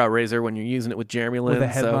an eyebrow raiser when you're using it with Jeremy Lin. With a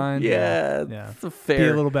headline. So, yeah. It's a fair. Be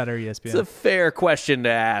a little better, ESPN. It's a fair question to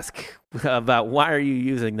ask about why are you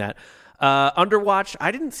using that. Underwatch.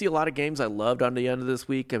 I didn't see a lot of games I loved on the end of this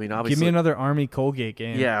week. I mean, obviously, give me another Army Colgate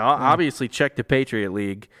game. Yeah, obviously check the Patriot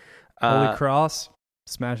League. Holy Cross,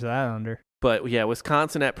 smash that under. But yeah,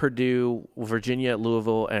 Wisconsin at Purdue, Virginia at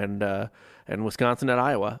Louisville, and Wisconsin at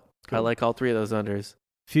Iowa. Cool. I like all 3 of those unders.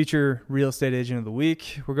 Future real estate agent of the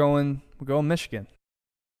week. We're going Michigan.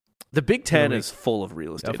 The Big Ten is full of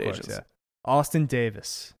real estate agents. Yeah. Austin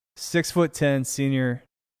Davis, 6'10" senior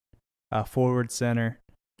forward center,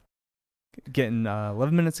 getting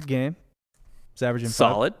 11 minutes a game. He's averaging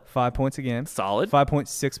solid 5 points a game. Solid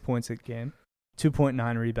 5.6 points a game.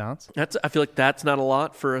 2.9 rebounds. I feel like that's not a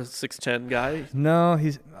lot for a 6'10" guy. No,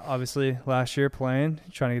 he's obviously last year playing,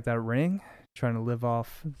 trying to get that ring, trying to live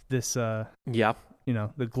off this. Yeah.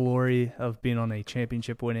 The glory of being on a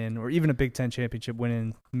championship winning or even a Big Ten championship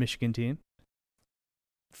winning Michigan team.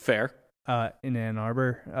 Fair. In Ann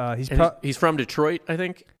Arbor. He's from Detroit, I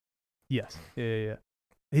think. Yes. Yeah.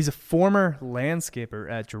 He's a former landscaper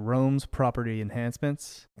at Jerome's Property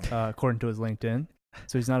Enhancements, according to his LinkedIn.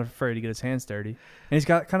 So he's not afraid to get his hands dirty. And he's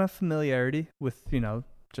got kind of familiarity with,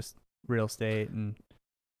 just real estate and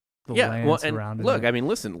the lands around it. Look, I mean,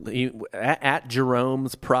 listen, at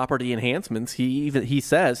Jerome's Property Enhancements, he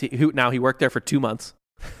says he worked there for 2 months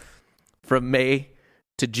from May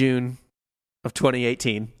to June of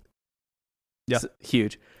 2018. Yeah. It's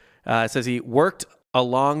huge. It says he worked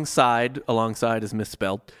alongside is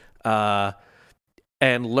misspelled, and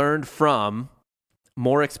learned from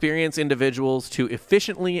more experienced individuals to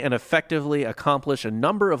efficiently and effectively accomplish a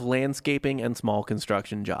number of landscaping and small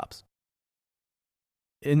construction jobs.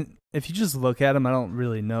 And if you just look at him, I don't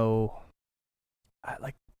really know.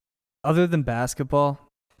 Other than basketball,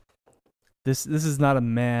 this is not a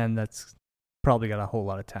man that's probably got a whole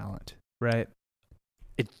lot of talent, right?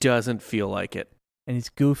 It doesn't feel like it. And he's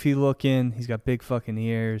goofy looking. He's got big fucking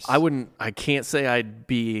ears. I can't say I'd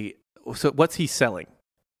be. So what's he selling?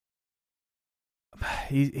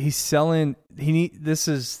 He's selling. This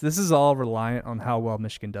is all reliant on how well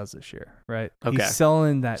Michigan does this year, right? Okay. He's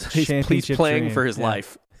selling that championship. He's playing dream. for his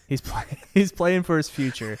life. He's playing for his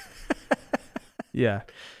future. Yeah.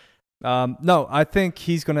 No, I think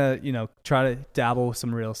he's gonna try to dabble with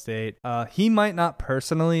some real estate. He might not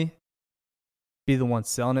personally be the one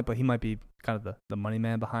selling it, but he might be kind of the money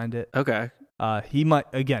man behind it. Okay. He might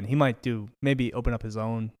maybe open up his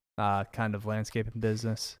own kind of landscaping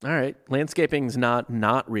business. All right. Landscaping's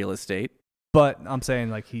not real estate. But I'm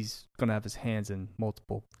saying he's going to have his hands in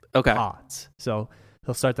multiple pots. So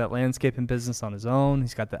he'll start that landscaping business on his own.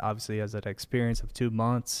 He's got obviously has that experience of 2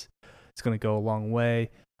 months. It's going to go a long way.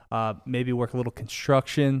 Maybe work a little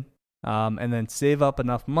construction and then save up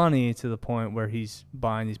enough money to the point where he's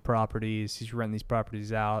buying these properties. He's renting these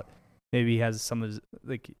properties out. Maybe he has some of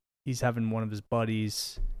his, he's having one of his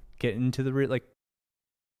buddies get into the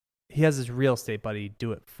he has his real estate buddy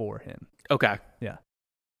do it for him. Okay. Yeah.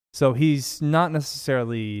 So he's not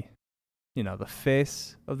necessarily, the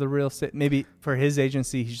face of the real estate. Maybe for his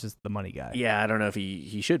agency, he's just the money guy. Yeah, I don't know if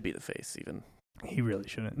he should be the face even. He really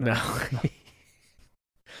shouldn't. No.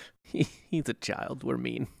 He's a child. We're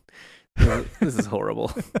mean. This is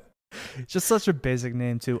horrible. Just such a basic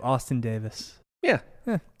name too, Austin Davis. Yeah.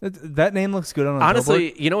 That name looks good on a honestly,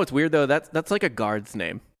 billboard. You know what's weird though? That's like a guard's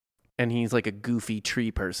name. And he's like a goofy tree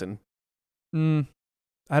person. I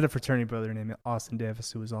had a fraternity brother named Austin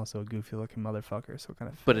Davis who was also a goofy looking motherfucker. So kind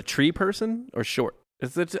of. But a tree person or short?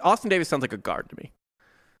 Austin Davis sounds like a guard to me.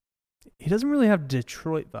 He doesn't really have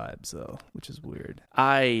Detroit vibes though, which is weird.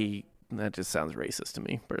 That just sounds racist to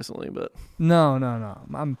me personally, but no.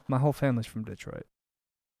 My whole family's from Detroit.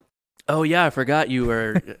 Oh yeah, I forgot you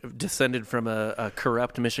were descended from a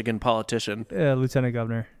corrupt Michigan politician. Yeah, Lieutenant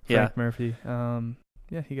Governor Frank Yeah. Murphy.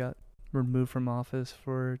 Yeah, he got removed from office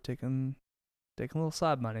for taking a little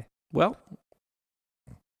side money. Well,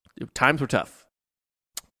 times were tough.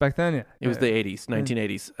 Back then, yeah. It was the 80s,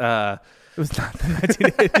 1980s. It was not the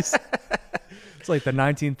 1980s. It's like the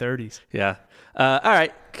 1930s. Yeah. All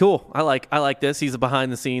right, cool. I like this. He's a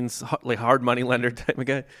behind the scenes, like hard money lender type of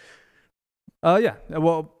guy. Yeah.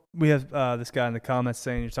 Well, we have this guy in the comments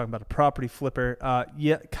saying you're talking about a property flipper.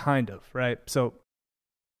 Yeah, kind of, right? So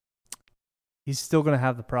he's still going to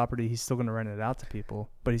have the property. He's still going to rent it out to people,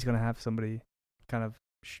 but he's going to have somebody kind of.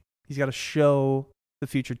 He's got to show the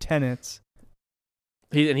future tenants.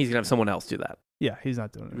 He's going to have someone else do that. Yeah, he's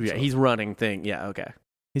not doing it himself. Yeah, he's running thing. Yeah, okay.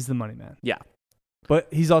 He's the money man. Yeah. But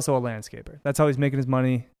he's also a landscaper. That's how he's making his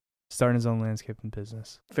money, starting his own landscaping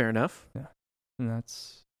business. Fair enough. Yeah. And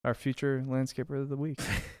that's our future landscaper of the week.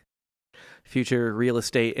 Future real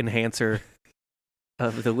estate enhancer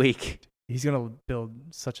of the week. He's going to build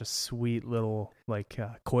such a sweet little like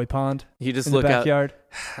koi pond You just in look the backyard.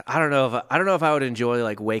 out. I don't know if I would enjoy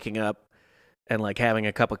like waking up and like having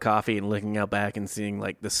a cup of coffee and looking out back and seeing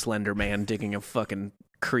like the Slender Man digging a fucking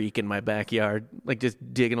creek in my backyard, like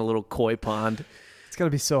just digging a little koi pond. It's got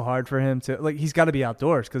to be so hard for him to like. He's got to be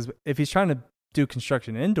outdoors because if he's trying to do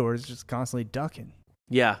construction indoors, just constantly ducking.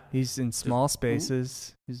 Yeah, He's in small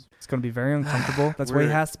spaces. It's going to be very uncomfortable. That's why he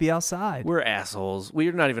has to be outside. we're assholes.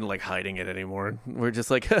 We're not even like hiding it anymore. We're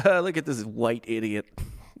just like, look at this white idiot.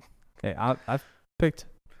 Hey, I've picked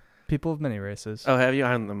people of many races. Oh, have you?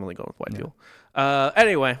 I'm only going with white people.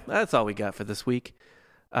 Anyway, that's all we got for this week.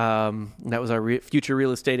 That was our future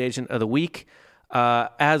real estate agent of the week.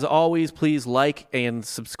 As always, please like and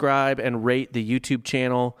subscribe and rate the YouTube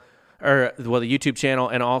channel, the YouTube channel,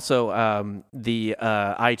 and also the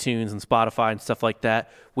iTunes and Spotify and stuff like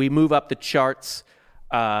that. We move up the charts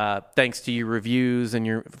thanks to your reviews and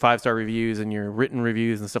your 5-star reviews and your written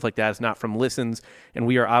reviews and stuff like that. It's not from listens, and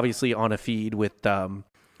we are obviously on a feed with the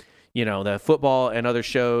football and other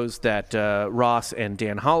shows that Ross and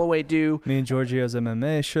Dan Holloway do. Me and Giorgio's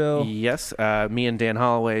MMA show. Yes, me and Dan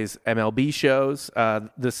Holloway's MLB shows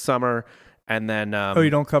this summer, and then You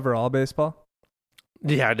don't cover all baseball?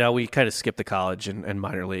 yeah, no, we kind of skipped the college and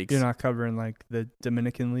minor leagues. You're not covering like the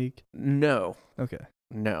Dominican League? No, Okay.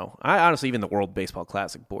 I honestly, even the World Baseball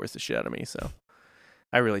Classic bores the shit out of me. So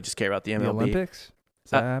I really just care about the MLB. The Olympics?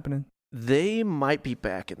 Is that happening? They might be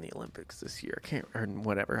back in the Olympics this year. I can't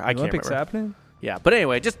remember. Olympics happening? Yeah, but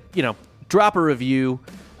anyway, just drop a review,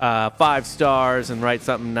 5 stars, and write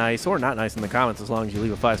something nice or not nice in the comments as long as you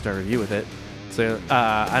leave a 5-star review with it. So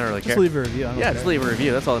I don't really care. Just leave a review. Just leave a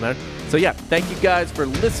review. That's all that matters. So yeah, thank you guys for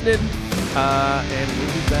listening, and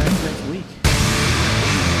we'll be back next week.